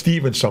going to ask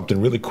Steven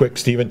something really quick.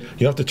 Steven, you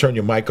don't have to turn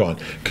your mic on.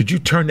 Could you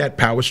turn that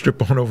power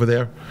strip on over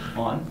there?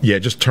 On? Yeah,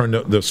 just turn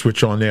the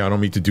switch on there. I don't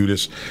mean to do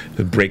this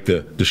and break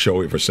the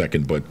show here for a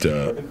second, but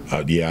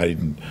yeah,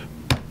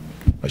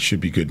 I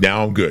should be good.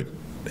 Now I'm good.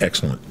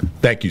 Excellent.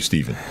 Thank you,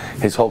 Stephen.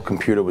 His whole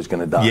computer was going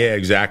to die. Yeah,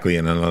 exactly,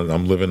 and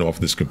I'm living off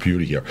this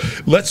computer here.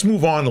 Let's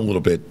move on a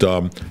little bit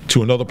to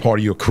another part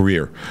of your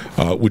career,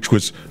 which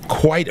was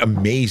quite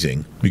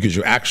amazing because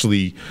you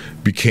actually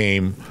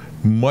became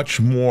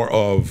much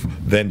more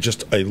than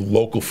just a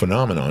local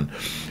phenomenon.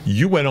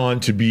 You went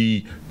on to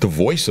be the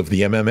voice of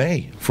the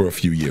MMA for a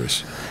few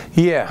years.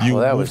 Yeah. You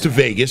moved to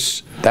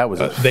Vegas. That was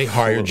they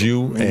hired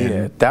you. And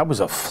yeah, that was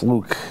a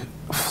fluke,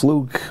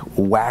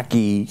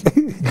 wacky.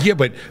 Yeah,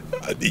 but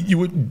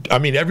I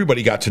mean,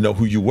 everybody got to know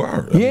who you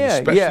were. I mean,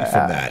 especially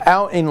from that.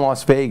 Out in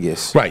Las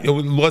Vegas. Right.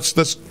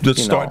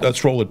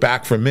 Let's roll it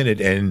back for a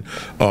minute. And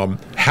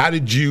how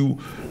did you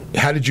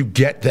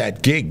get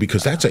that gig?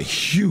 Because that was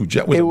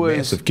a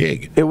massive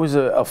gig. It was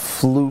a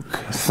fluke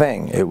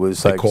thing. It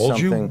was like called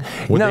something.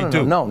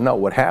 You? No.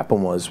 What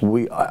happened was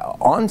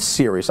on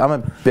Sirius. I'm a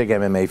big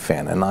MMA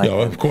fan, and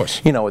of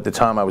course. You know, at the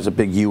time I was a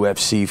big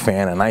UFC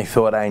fan, and I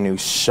thought I knew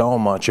so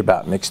much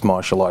about mixed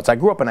martial arts. I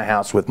grew up in a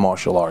house with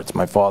martial arts.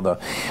 My father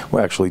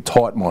actually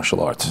taught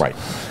martial arts. Right.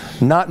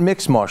 Not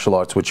mixed martial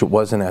arts, which it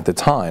wasn't at the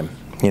time.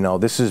 You know,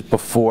 this is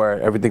before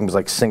everything was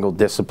like single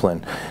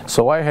discipline.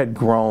 So I had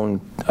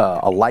grown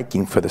a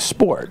liking for the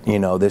sport. You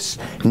know, this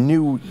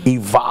new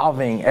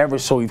evolving, ever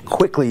so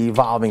quickly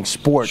evolving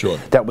sport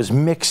that was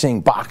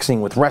mixing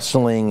boxing with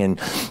wrestling and,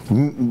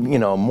 you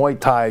know, Muay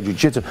Thai,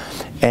 Jiu-Jitsu.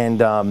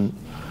 And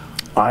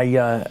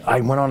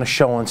I went on a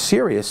show on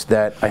Sirius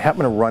that I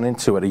happened to run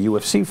into at a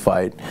UFC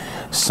fight,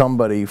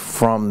 somebody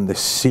from the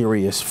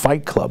Sirius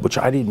Fight Club, which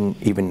I didn't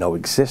even know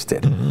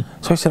existed.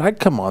 So I said, I'd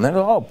come on. They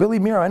go, oh, Billy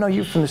Mira, I know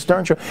you from the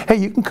Stern Show. Hey,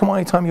 you can come on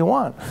anytime you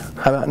want.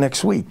 How about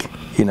next week?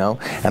 You know?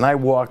 And I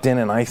walked in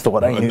and I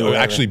thought I knew.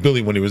 Actually,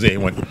 Billy, when he was there, he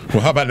went,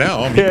 well, how about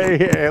now?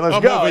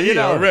 Let's go. You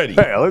know, already.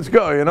 Hey, let's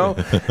go, you know?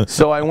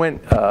 So I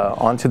went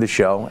onto the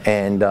show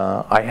and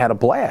I had a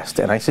blast.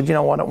 And I said, you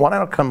know what, why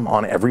don't I come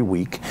on every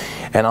week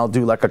and I'll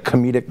do like a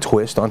comedic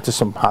twist onto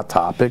some hot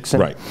topics.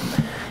 And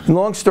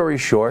long story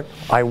short,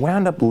 I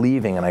wound up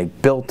leaving and I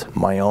built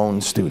my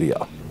own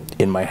studio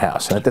in my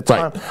house. And at the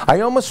time,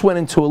 I almost went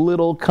into a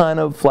little kind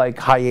of like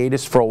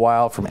hiatus for a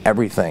while from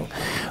everything.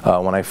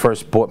 When I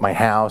first bought my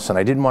house, and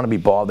I didn't want to be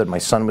bothered. My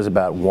son was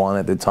about 1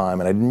 at the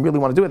time, and I didn't really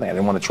want to do anything. I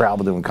didn't want to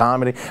travel doing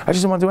comedy. I just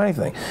didn't want to do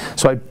anything.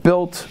 So I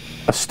built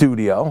a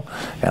studio,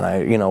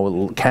 and you know,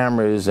 with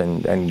cameras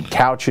and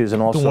couches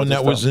and all sorts of stuff. The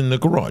one that was in the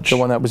garage. The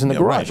one that was in the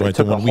garage. Right, I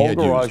took the one a whole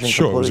garage and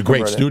Sure, it was a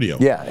great studio.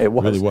 Yeah, it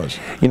was. It really was.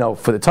 You know,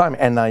 for the time.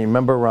 And I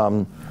remember,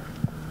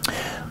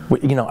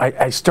 you know,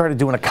 I started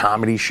doing a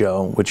comedy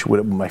show, which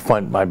with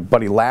my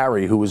buddy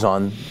Larry, who was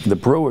on the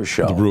Brewers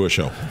Show. The Brewers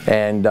Show.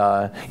 And,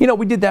 you know,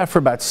 we did that for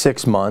about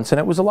 6 months, and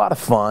it was a lot of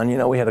fun. You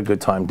know, we had a good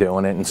time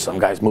doing it, and some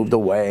guys moved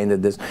away and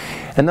did this.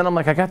 And then I'm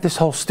like, I got this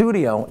whole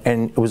studio,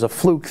 and it was a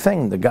fluke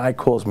thing. The guy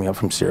calls me up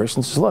from Sirius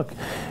and says, look,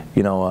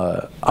 you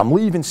know, I'm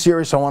leaving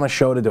Sirius. I want a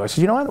show to do. I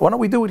said, you know what? Why don't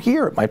we do it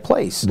here at my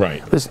place?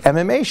 Right. This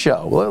MMA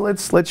show. Well,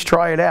 let's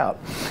try it out.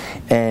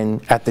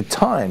 And at the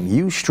time,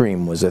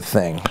 Ustream was a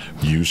thing.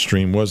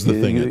 Ustream was the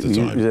thing at the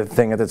time. The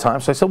thing at the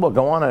time. So I said, well,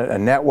 go on a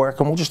network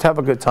and we'll just have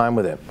a good time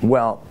with it.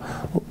 Well,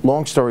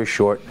 long story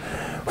short,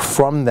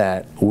 from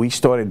that, we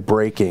started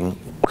breaking,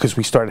 because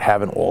we started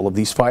having all of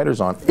these fighters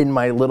on in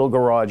my little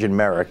garage in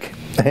Merrick.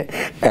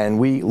 And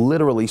we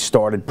literally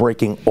started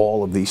breaking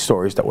all of these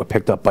stories that were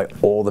picked up by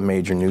all the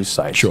major news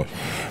sites. Sure.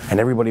 And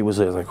everybody was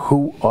like,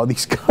 who are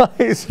these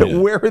guys? Yeah.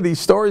 Where are these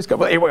stories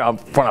coming? Hey, we're in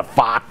front of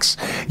Fox,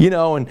 you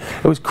know, and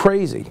it was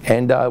crazy.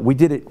 And we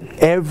did it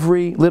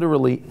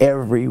literally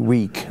every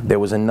week. There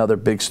was another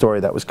big story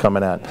that was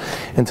coming out,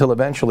 until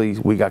eventually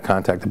we got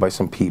contacted by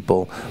some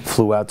people,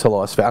 flew out to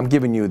Las Vegas. I'm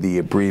giving you the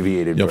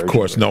abbreviated version. Of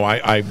course. No,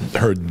 I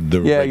heard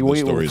the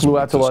we flew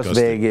out to Las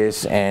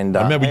Vegas, and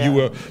I remember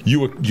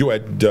you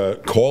had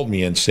called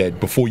me and said,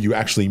 before you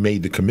actually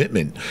made the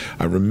commitment,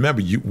 I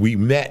remember we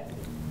met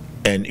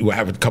and we were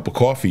having a cup of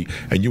coffee,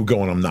 and you were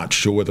going, I'm not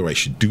sure whether I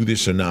should do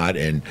this or not,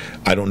 and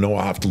I don't know,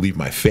 I'll have to leave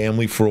my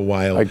family for a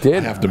while. I did.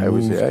 I have to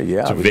move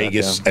to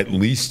Vegas at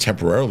least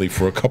temporarily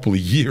for a couple of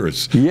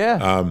years.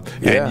 Yeah.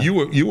 And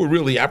you were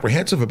really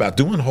apprehensive about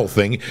doing the whole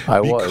thing.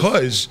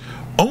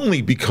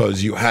 Only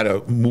because you had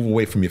to move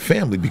away from your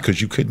family,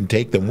 because you couldn't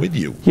take them with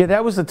you. Yeah,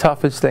 that was the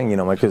toughest thing, you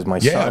know, because my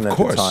son at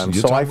the time.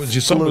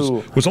 Your son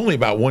was only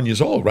about 1 year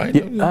old, right?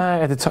 Yeah,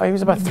 at the time he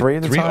was about 3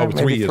 at the time,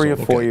 maybe 3 or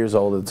 4 years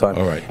old at the time.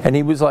 All right. And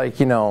he was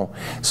like, you know,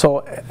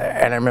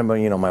 and I remember,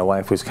 you know, my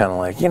wife was kind of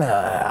like, you know,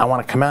 I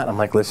want to come out. And I'm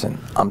like, listen,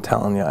 I'm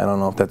telling you, I don't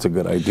know if that's a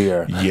good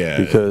idea. Yeah.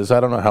 Because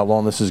I don't know how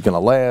long this is going to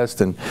last.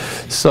 And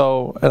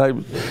so,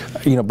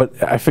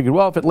 but I figured,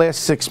 well, if it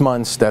lasts 6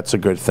 months, that's a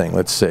good thing.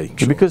 Let's see.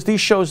 Sure. Because these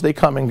shows, they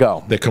come and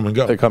go. They come and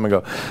go. They come and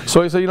go.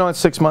 So he said, you know, it's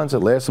 6 months. It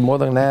lasted more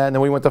than that. And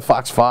then we went to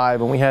Fox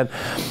 5, and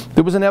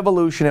there was an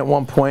evolution at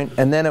one point,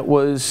 and then it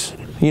was,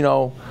 you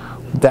know,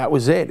 that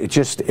was it. It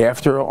just,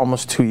 after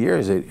almost 2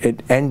 years,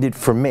 it ended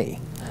for me.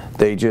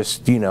 They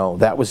just, you know,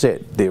 that was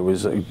it. There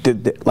was,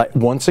 like,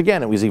 once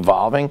again, it was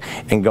evolving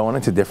and going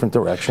into different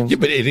directions. Yeah,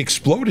 but it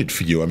exploded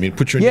for you. I mean,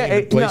 put your name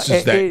in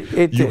places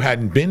that you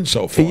hadn't been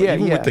so far,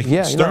 even with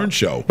the Stern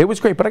show. It was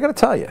great, but I got to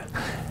tell you,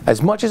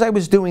 as much as I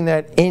was doing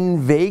that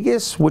in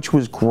Vegas, which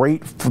was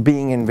great for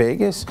being in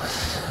Vegas,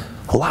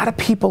 a lot of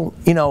people,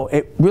 you know,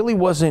 it really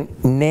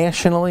wasn't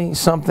nationally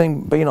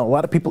something, but, you know, a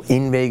lot of people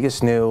in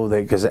Vegas knew,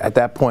 because at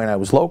that point I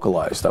was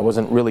localized. I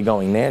wasn't really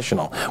going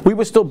national. We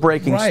were still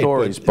breaking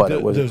stories, but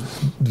it was...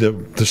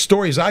 The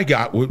stories I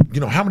got were, you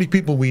know, how many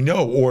people we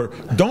know or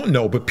don't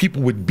know, but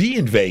people would be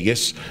in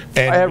Vegas,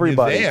 and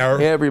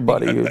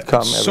everybody would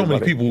come. So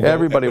many people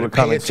would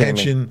come pay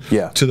attention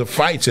to the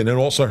fights, and then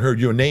also heard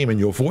your name and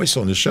your voice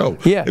on the show.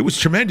 Yeah. It was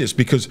tremendous,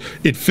 because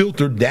it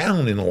filtered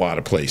down in a lot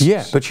of places.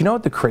 Yeah, but you know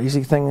what the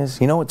crazy thing is?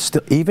 You know, it's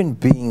still, even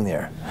being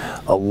there,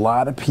 a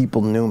lot of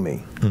people knew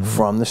me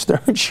from the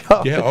Stern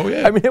Show. Yeah, oh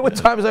yeah. I mean, there were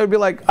times I would be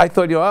like, I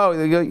thought,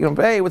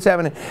 hey, what's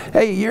happening?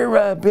 Hey, you're,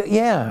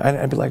 yeah. And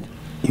I'd be like,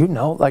 you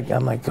know, like,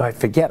 I'm like, I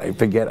forget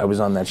I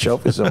was on that show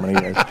for so many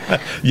years.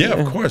 Yeah,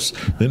 of course.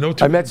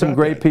 I met some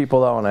great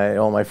people, though, and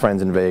all my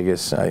friends in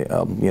Vegas.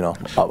 You know,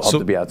 I'll hope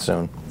to be out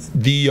soon.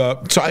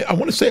 So I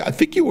want to say, I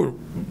think you were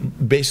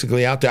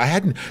basically out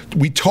there.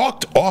 We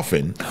talked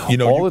often. You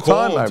know, all the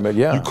time.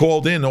 You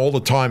called in all the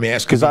time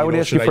asking. Because I would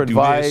ask you for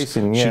advice,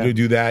 and should I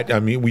do that? I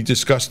mean, we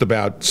discussed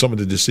about some of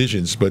the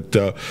decisions, but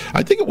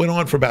I think it went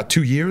on for about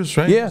 2 years,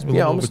 right? Yeah,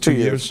 almost 2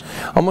 years.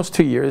 Almost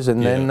 2 years,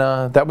 and then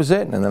that was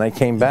it. And then I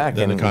came back.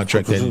 And the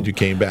contract ended, you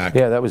came back.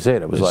 Yeah, that was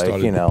it. It was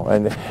like, you know,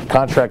 and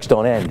contracts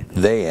don't end,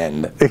 they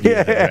end. They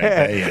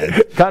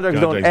end. Contracts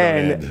don't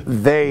end,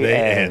 they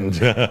end.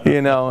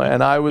 You know,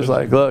 and I was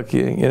like, look,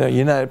 you know,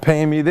 you're not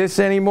paying me this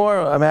anymore.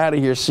 I'm out of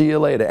here. See you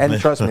later. And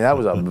trust me, that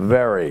was a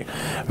very,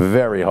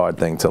 very hard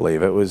thing to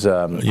leave. It was.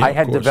 I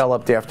had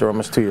developed after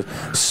almost 2 years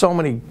so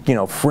many, you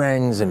know,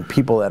 friends and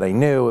people that I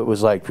knew. It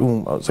was like,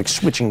 boom, I was like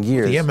switching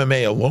gears. The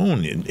MMA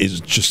alone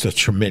is just a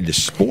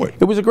tremendous sport.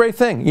 It was a great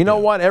thing. You know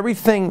what?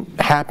 Everything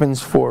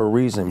happens for a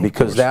reason,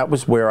 because that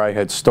was where I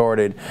had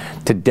started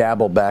to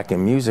dabble back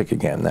in music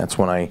again. That's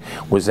when I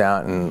was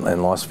out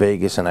in Las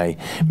Vegas, and I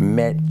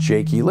met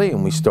Jakey Lee,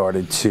 and we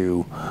started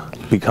to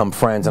become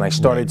friends, and I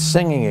started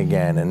singing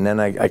again, and then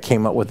I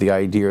came up with the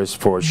ideas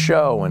for a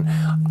show, and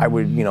I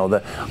would, you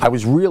know, I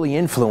was really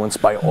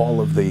influenced by all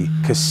of the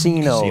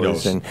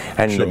casinos. and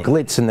the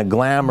glitz and the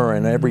glamour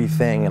and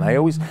everything, and I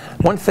always,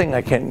 one thing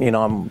I can, you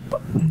know,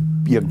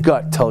 your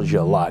gut tells you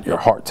a lot, your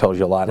heart tells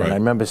you a lot, and I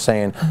remember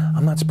saying,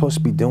 I'm not supposed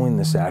to be doing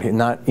this out here,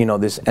 not, you know,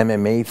 this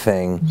MMA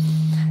thing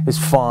is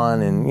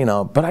fun, and, you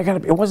know, but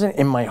it wasn't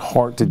in my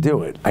heart to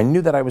do it. I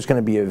knew that I was going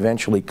to be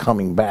eventually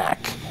coming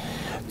back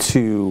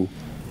to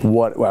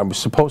what I was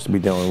supposed to be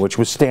doing, which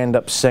was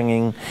stand-up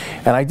singing,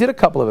 and I did a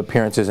couple of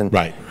appearances, and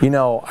you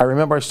know, I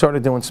remember I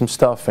started doing some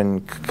stuff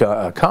in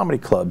comedy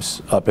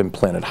clubs up in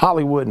Planet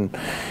Hollywood,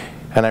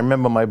 and I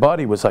remember my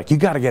buddy was like, you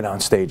got to get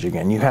on stage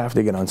again. You have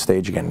to get on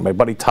stage again. My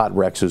buddy Todd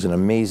Rex, who's an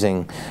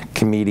amazing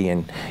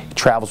comedian, he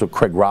travels with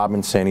Craig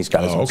Robinson. He's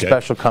got his own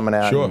special coming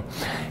out. Sure.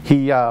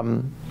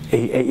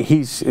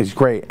 he's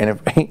great, and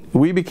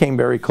we became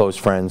very close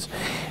friends.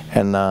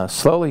 And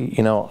slowly,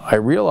 I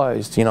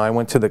realized, I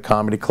went to the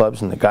comedy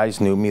clubs and the guys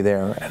knew me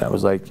there, and I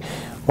was like,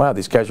 wow,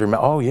 these guys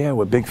remember. Oh yeah,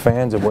 we're big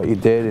fans of what you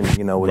did,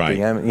 and with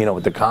the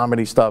with the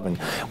comedy stuff, and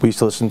we used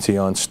to listen to you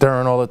on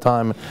Stern all the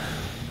time.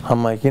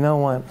 I'm like, you know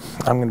what?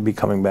 I'm going to be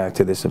coming back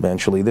to this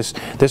eventually. This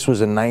was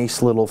a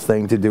nice little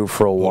thing to do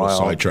for a while.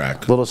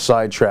 Little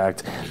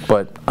sidetracked,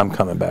 but I'm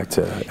coming back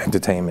to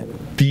entertainment.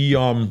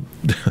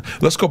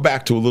 Let's go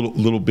back to a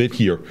little bit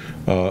here.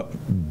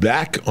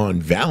 Back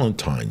on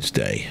Valentine's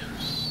Day.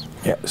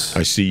 Yes.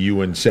 I see you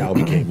and Sal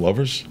became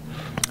lovers.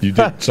 You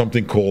did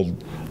something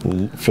called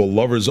For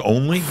Lovers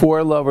Only?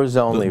 For Lovers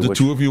Only. The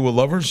two of you were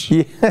lovers?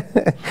 Yeah.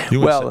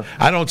 Well,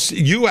 I don't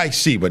see you. I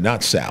see, but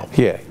not Sal.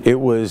 Yeah, it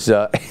was.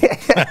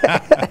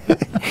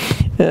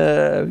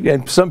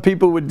 And some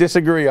people would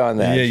disagrey on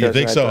that. Yeah, you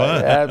think so,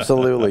 huh?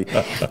 Absolutely.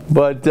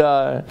 But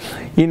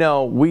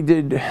we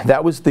did.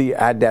 That was the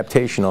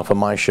adaptation off of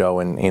my show,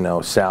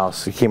 and Sal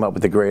came up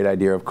with the great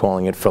idea of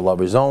calling it For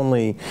Lovers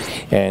Only,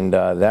 and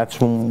that's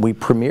when we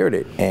premiered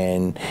it,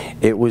 and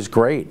it was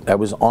great. That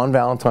was on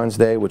Valentine's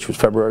Day, which was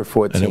February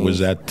 14th. And it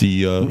was at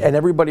the. And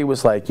everybody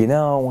was like,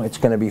 it's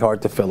going to be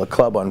hard to fill a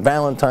club on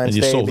Valentine's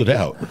Day. And you sold it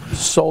out.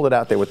 Sold it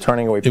out. They were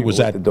turning away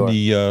people at the door.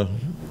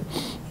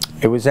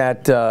 It was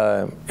at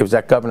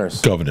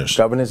Governor's.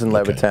 Governor's in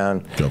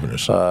Levittown. Okay.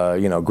 Governor's.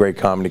 Great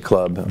comedy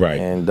club. Right.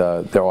 And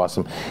they're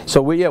awesome.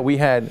 So we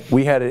had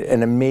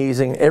an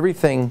amazing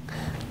everything,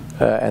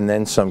 and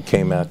then some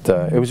came out.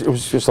 It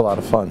was just a lot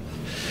of fun.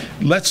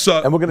 Let's.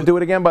 And we're going to do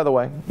it again, by the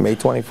way, May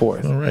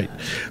 24th. All right.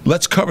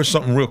 Let's cover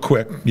something real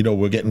quick.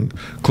 We're getting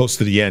close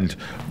to the end.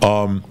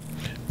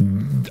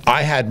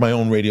 I had my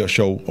own radio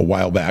show a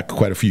while back,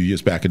 quite a few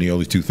years back in the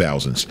early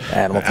 2000s.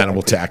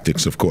 Animal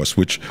Tactics, of course,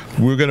 which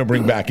we're going to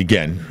bring back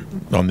again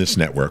on this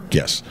network,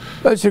 yes.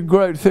 That's a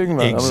great thing,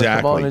 man.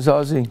 Exactly. Come on, it's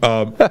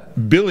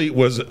Ozzy. Billy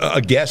was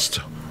a guest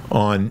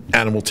on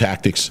Animal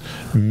Tactics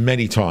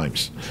many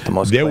times.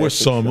 There were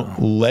some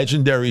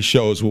legendary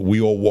shows where we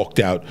all walked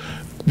out.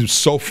 It was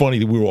so funny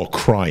that we were all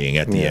crying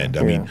at the end.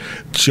 I mean,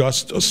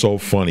 just so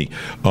funny.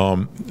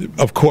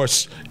 Of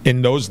course,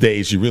 in those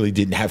days, you really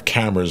didn't have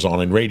cameras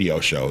on in radio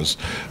shows.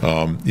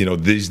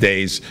 These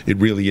days, it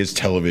really is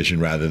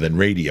television rather than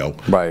radio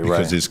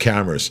because there's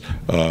cameras.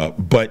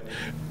 But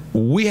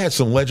we had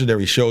some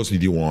legendary shows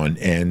with you on,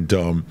 and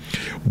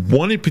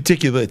one in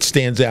particular that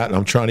stands out, and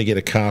I'm trying to get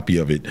a copy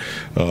of it.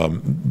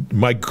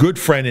 My good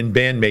friend and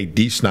bandmate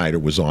Dee Snider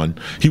was on.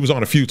 He was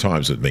on a few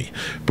times with me,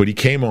 but he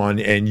came on,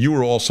 and you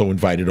were also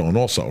invited on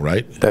also,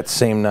 right? That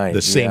same night.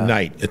 The same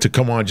night, to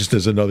come on just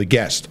as another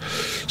guest.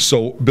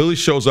 So Billy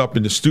shows up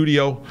in the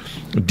studio,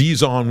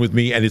 Dee's on with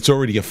me, and it's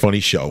already a funny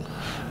show.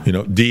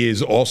 Dee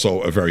is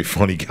also a very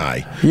funny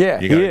guy. Yeah,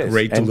 he got a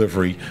great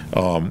delivery,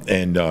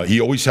 and he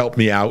always helped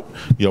me out.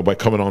 By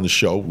coming on the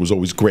show, it was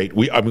always great.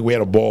 We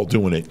had a ball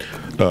doing it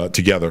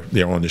together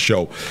there on the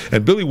show.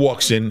 And Billy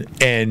walks in,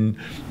 and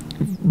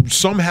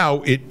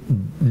somehow it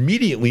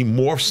immediately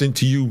morphs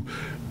into you.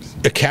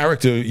 A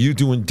character you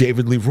doing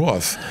David Lee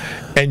Roth,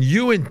 and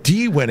you and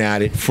Dee went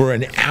at it for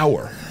an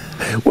hour.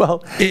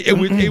 Well,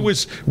 it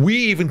was. We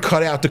even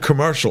cut out the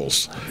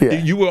commercials. Yeah.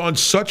 You were on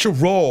such a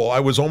roll.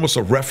 I was almost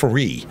a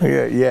referee.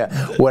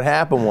 Yeah. What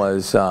happened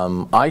was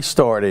I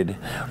started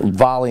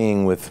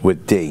volleying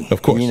with Dee.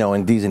 Of course.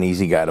 And Dee's an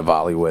easy guy to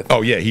volley with.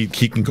 Oh yeah, he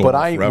can go. But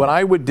what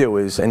I would do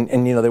is, and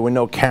there were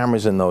no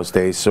cameras in those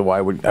days, so I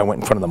went in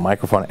front of the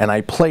microphone and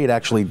I played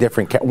actually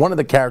different. One of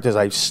the characters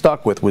I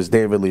stuck with was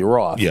David Lee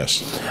Roth.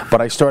 Yes. But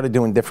I started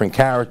doing different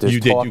characters. You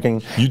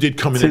did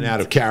come in and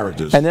out of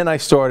characters. And then I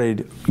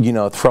started,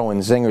 throwing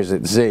zingers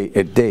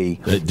at Dee,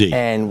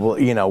 and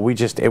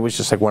it was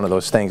just like one of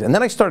those things. And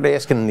then I started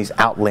asking him these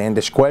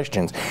outlandish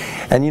questions,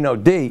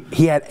 and Dee,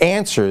 he had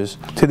answers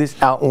to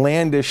this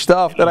outlandish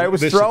stuff that I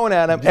was throwing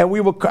at him, and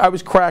I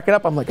was cracking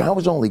up. I'm like, I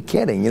was only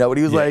kidding, but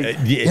he was like,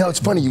 it's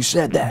funny you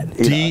said that.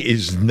 Dee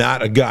is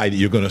not a guy that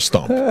you're going to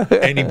stump.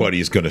 Anybody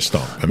is going to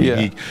stump. I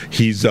mean,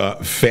 he's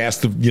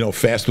fast,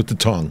 fast with the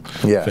tongue,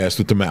 fast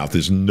with the mouth.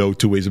 There's no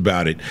two ways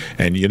about it,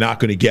 and you're not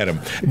going to get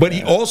him. But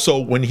he also,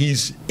 when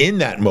he's in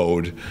that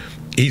mode,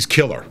 he's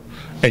killer.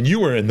 And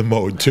you were in the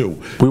mode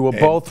too. We were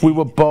both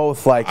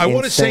like I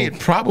want to say it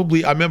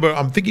probably.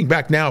 I'm thinking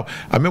back now.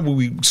 I remember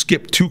we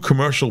skipped 2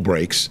 commercial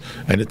breaks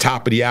at the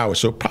top of the hour,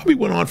 so it probably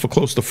went on for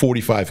close to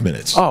 45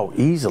 minutes. Oh,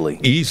 easily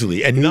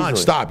and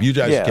nonstop. You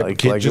guys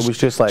kept it was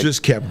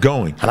just kept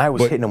going. And I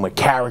was hitting them with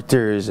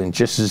characters and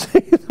just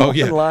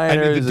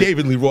liners. And the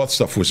David Lee Roth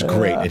stuff was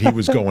great, and he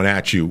was going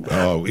at you.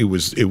 It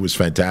was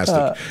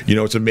fantastic.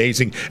 It's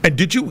amazing. And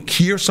did you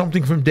hear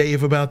something from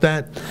Dave about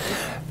that?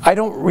 I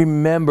don't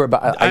remember,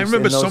 but I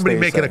remember somebody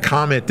making a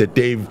comment that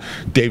Dave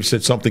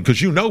said something,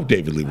 because you know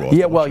David Lee Roth.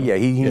 Yeah, well, yeah,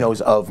 he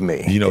knows of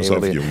me. He knows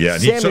of you, yeah.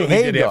 And he Sammy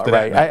certainly did Hagar, after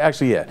right? that.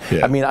 Actually, yeah.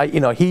 I mean,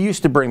 he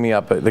used to bring me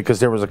up because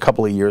there was a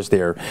couple of years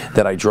there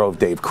that I drove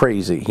Dave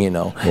crazy,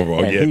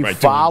 and he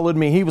followed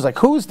me. He was like,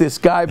 "Who's this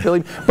guy,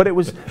 Billy?" But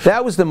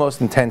that was the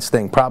most intense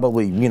thing,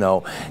 probably,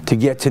 to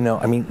get to know.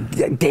 I mean,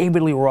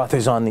 David Lee Roth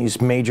is on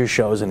these major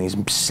shows and he's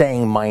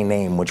saying my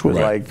name, which was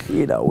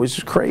was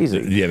crazy.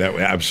 Yeah, that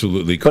was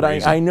absolutely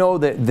crazy. But I know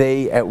that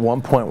they at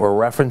one point were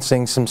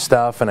referencing some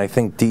stuff, and I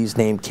think Dee's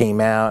name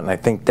came out, and I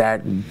think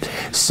that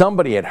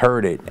somebody had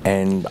heard it,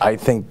 and I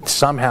think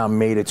somehow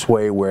made its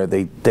way where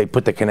they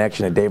put the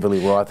connection to David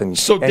Lee Roth and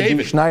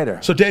Dee Schneider.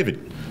 So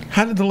David,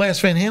 how did the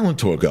last Van Halen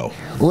tour go?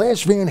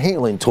 Last Van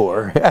Halen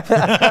tour?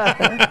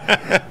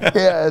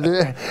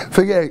 Yeah,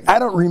 forget it. I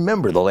don't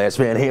remember the last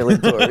Van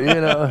Halen tour,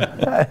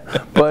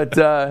 But,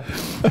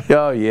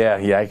 oh,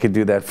 yeah, I could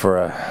do that for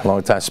a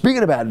long time.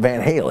 Speaking about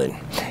Van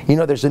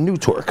Halen, there's a new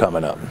tour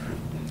coming up.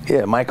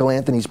 Yeah, Michael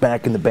Anthony's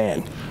back in the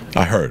band.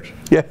 I heard.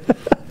 Yeah.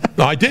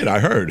 No, I did. I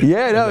heard.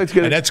 Yeah, no, it's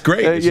good. And that's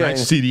great. It's nice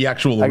to see the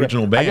actual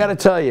original band. I got to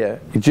tell you,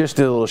 just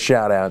a little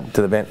shout out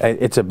to the band.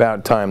 It's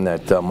about time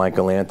that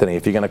Michael Anthony,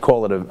 if you're going to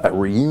call it a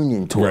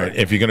reunion tour. Right.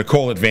 If you're going to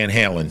call it Van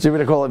Halen. If you're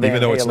going to call it Van Halen.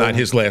 Even though it's not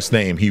his last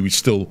name, he was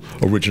still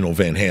original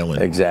Van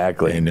Halen.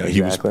 Exactly. And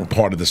he was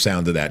part of the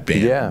sound of that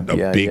band. Yeah.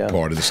 A big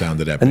part of the sound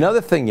of that band.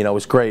 Another thing,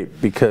 was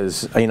great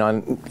because,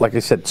 like I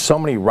said, so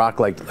many rock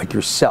like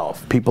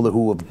yourself, people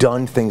who have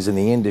done things in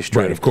the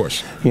industry. Right, of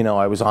course.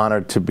 I was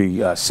honored to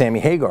be,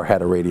 Sammy Hagar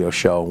had a radio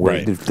show where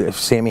he did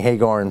Sammy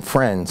Hagar and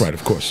Friends. Right,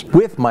 of course.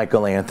 With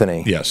Michael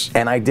Anthony. Yes.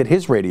 And I did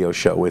his radio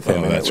show with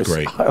him. Oh, and that's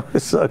great.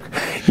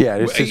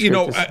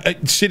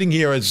 Sitting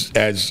here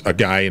as a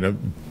guy in a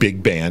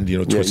big band,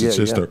 Twisted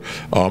Sister,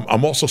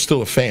 I'm also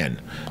still a fan.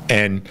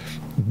 And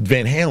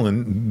Van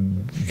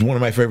Halen, one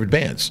of my favorite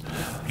bands.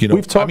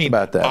 We've talked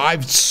about that. I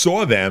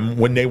saw them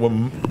when they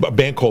were a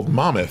band called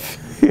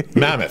Mammoth.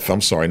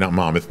 I'm sorry, not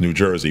Monmouth, New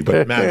Jersey,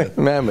 but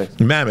Mammoth.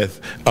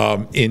 Mammoth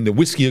in the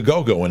Whiskey A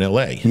Go-Go in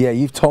L.A. Yeah,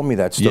 you've told me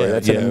that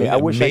story. I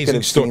wish I could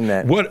have seen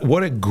that.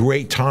 What a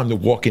great time to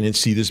walk in and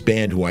see this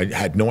band who I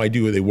had no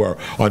idea who they were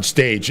on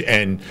stage,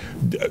 and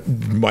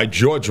my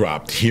jaw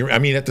dropped.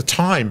 At the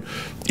time,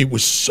 there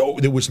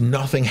was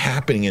nothing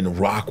happening in the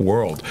rock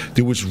world.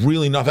 There was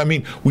really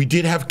nothing. We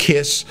did have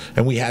Kiss,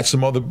 and we had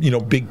some other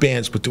big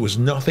bands, but there was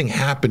nothing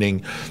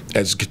happening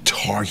as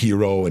Guitar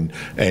Hero,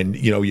 and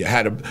you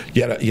had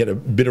a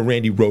bit of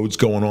Randy Rhoads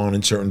going on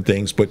in certain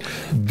things, but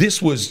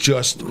this was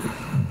just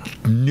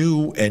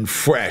new and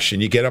fresh.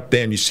 And you get up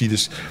there and you see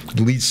this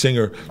lead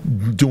singer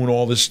doing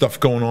all this stuff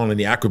going on, and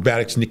the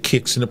acrobatics and the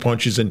kicks and the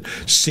punches and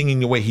singing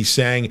the way he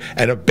sang,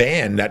 and a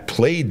band that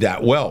played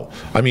that well.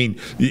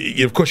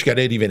 Of course you got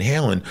Eddie Van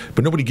Halen,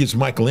 but nobody gives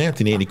Michael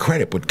Anthony any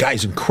credit. But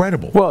guy's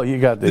incredible. Well, you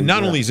got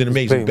not only is he an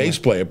amazing bass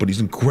player, but he's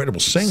an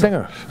incredible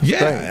singer.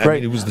 Yeah,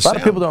 great. It was a lot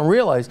of people don't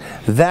realize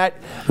that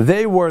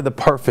they were the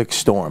perfect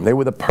storm. They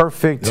were the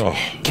perfect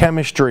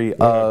chemistry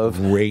of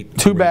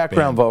two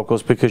background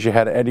vocals, because you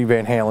had Eddie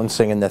Van Halen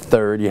singing the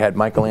third, you had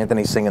Michael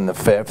Anthony singing the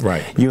fifth,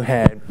 you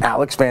had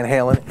Alex Van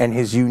Halen and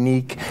his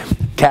unique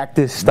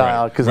Cactus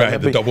style, because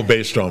the double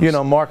bass drums.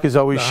 Mark is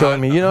always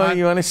showing me. You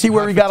want to see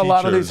where he got a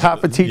lot of these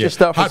Hot for Teacher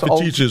stuff. Hot for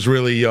Teacher is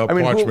really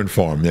Parchment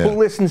Farm. Yeah. Who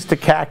listens to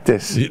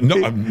Cactus?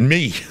 No,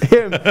 me.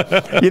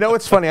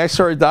 What's funny? I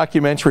saw a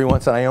documentary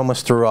once and I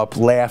almost threw up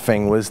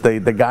laughing. Was the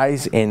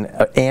guys in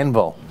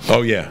Anvil?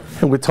 Oh yeah.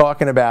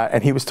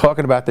 And he was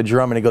talking about the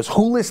drum, and he goes,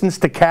 "Who listens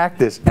to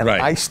Cactus?" And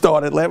I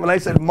started laughing. I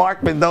said,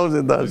 "Mark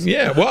Mendoza does."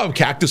 Yeah, well,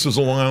 Cactus was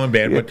a Long Island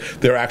band, but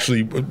they're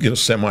actually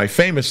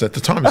semi-famous at the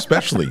time,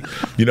 especially.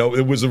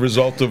 It was a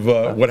result of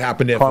what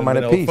happened after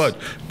Vanilla Fudge.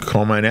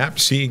 Carmine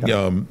Appice,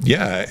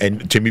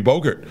 and Timmy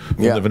Bogert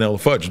from the Vanilla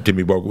Fudge.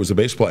 Timmy Bogert was a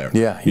bass player.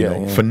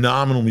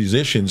 Phenomenal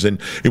musicians. And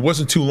it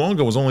wasn't too long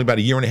ago, it was only about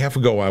a year and a half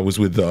ago, I was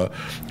with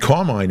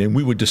Carmine, and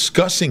we were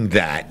discussing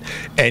that,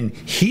 and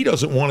he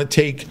doesn't want to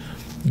take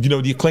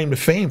the claim to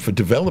fame for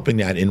developing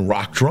that in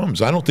rock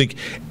drums. I don't think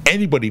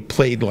anybody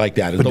played like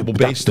that, a double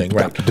bass thing,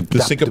 right?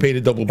 The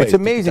syncopated double bass. It's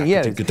amazing,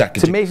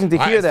 It's amazing to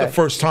hear that. That's the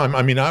first time.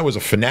 I was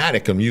a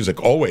fanatic of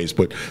music always,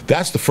 but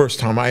that's the first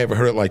time I ever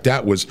heard it like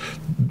that, was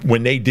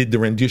when they did the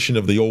rendition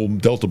of the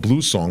old Delta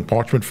Blues song,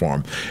 Parchment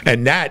Farm.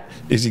 And that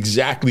is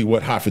exactly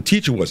what Hot for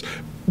Teacher was.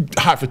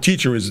 Hot for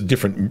Teacher is a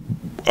different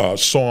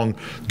song,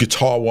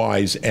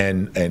 guitar-wise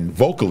and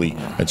vocally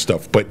and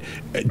stuff, but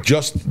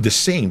just the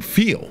same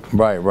feel.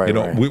 Right.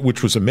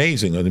 Which was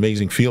amazing, an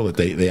amazing feel that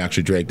they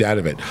actually dragged out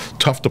of it.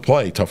 Tough to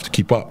play, tough to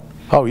keep up.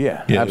 Oh,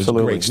 yeah,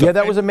 absolutely. Yeah,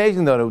 that was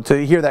amazing, though,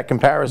 to hear that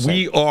comparison.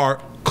 We are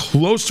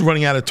close to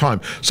running out of time,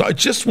 so I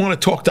just want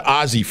to talk to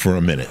Ozzy for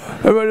a minute.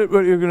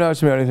 But you can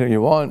ask me anything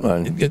you want,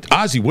 man.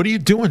 Ozzy, what are you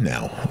doing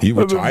now? Are you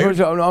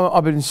retired?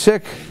 I've been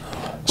sick.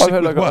 Sick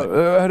with what?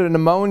 I had a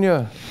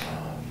pneumonia.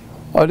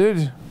 I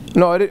did.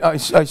 No, I did. I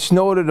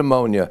snorted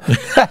ammonia.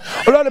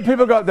 A lot of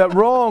people got that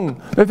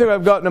wrong. They think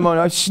I've got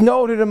pneumonia. I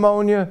snorted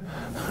ammonia.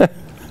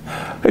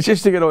 It's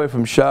just to get away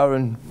from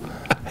showering.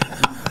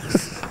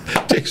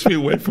 Takes me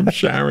away from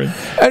Sharon.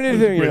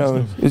 Anything, you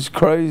know, it's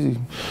crazy.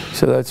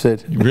 So that's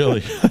it.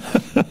 Really?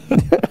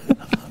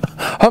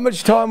 How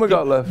much time we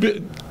got left?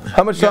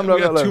 How much time do I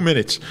got left? 2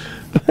 minutes.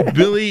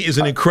 Billy is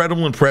an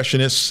incredible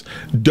impressionist,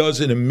 does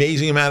an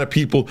amazing amount of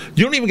people.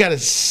 You don't even got to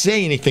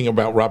say anything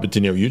about Robert De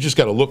Niro. You just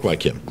got to look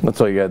like him.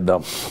 That's all you got to do.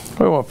 What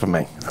do you want from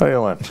me? What do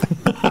you want?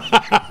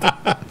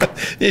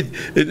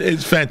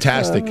 It's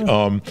fantastic.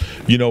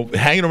 You know,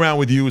 hanging around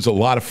with you is a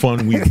lot of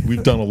fun.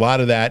 We've done a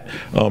lot of that.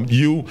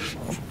 You,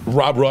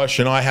 Rob Rush,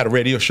 and I had a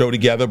radio show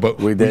together, but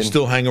we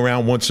still hang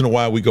around once in a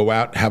while. We go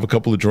out, have a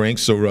couple of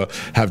drinks, or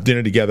have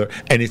dinner together,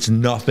 and it's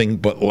nothing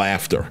but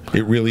laughter.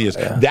 It really is.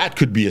 Yeah. That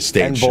could be a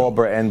stage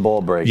show. And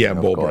ball breaking. Yeah,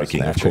 ball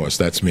breaking, of course.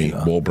 That's me.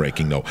 Yeah. Ball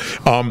breaking, though.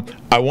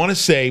 I want to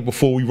say,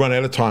 before we run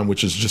out of time,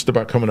 which is just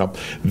about coming up,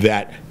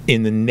 that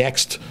in the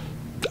next,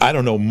 I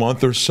don't know,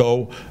 month or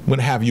so, I'm going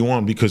to have you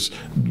on, because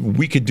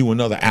we could do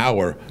another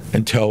hour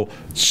and tell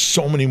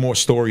so many more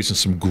stories and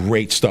some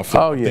great stuff,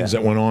 things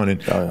that went on,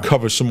 and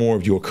cover some more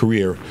of your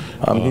career.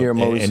 I'm here,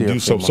 Moses, and do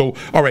so. So,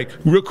 all right,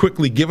 real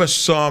quickly, give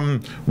us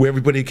where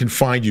everybody can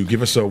find you.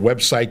 Give us a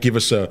website. Give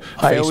us a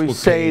Facebook page. I always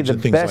say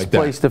the best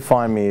place to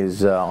find me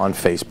is on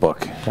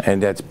Facebook,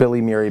 and that's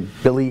Billy Mira,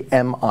 Billy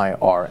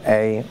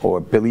M-I-R-A, or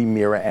Billy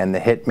Mira and the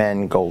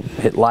Hitmen. Go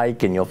hit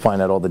like, and you'll find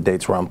out all the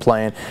dates where I'm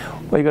playing.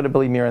 Or you go to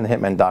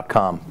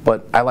BillyMiraandtheHitmen.com.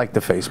 But I like the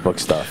Facebook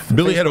stuff.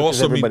 Billy had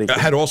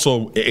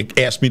also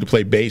asked me to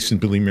play bass in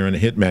Billy Mira and the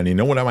Hitman. You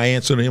know what my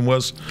answer to him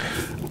was?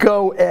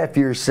 Go F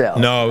yourself.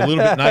 No, a little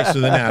bit nicer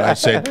than that. I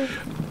said,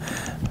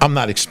 I'm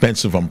not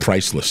expensive, I'm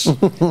priceless.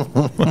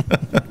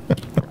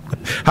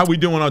 How we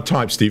doing on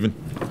time, Stephen?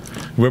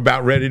 We're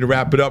about ready to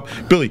wrap it up.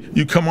 Billy,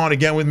 you come on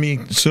again with me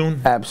soon?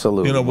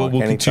 Absolutely. You know, we'll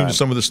continue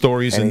some of the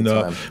stories, and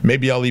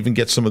maybe I'll even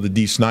get some of the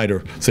Dee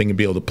Snider thing and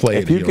be able to play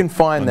it. If you can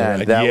find that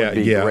would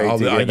be great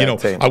to hear that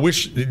tape. I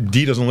wish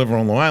Dee doesn't live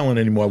on Long Island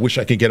anymore. I wish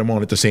I could get him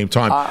on at the same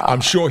time.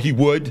 I'm sure he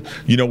would.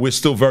 You know, we're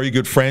still very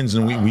good friends,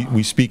 and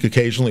we speak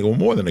occasionally, or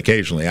more than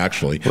occasionally,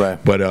 actually. Right.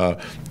 But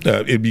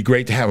it'd be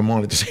great to have him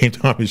on at the same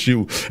time as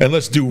you. And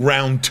let's do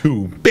round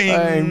two. Bing,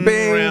 bang,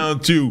 bing.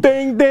 Round two.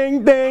 Ding,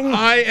 ding, ding.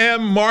 I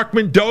am Mark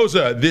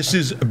Mendoza. This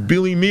is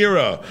Billy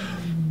Mira.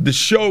 The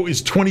show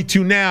is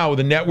 22 Now.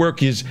 The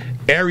network is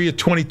Area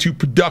 22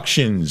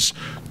 Productions.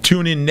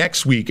 Tune in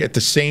next week at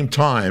the same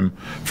time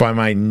for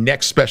my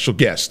next special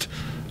guest.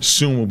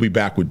 Soon we'll be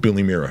back with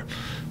Billy Mira.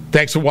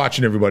 Thanks for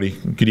watching, everybody.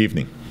 Good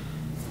evening.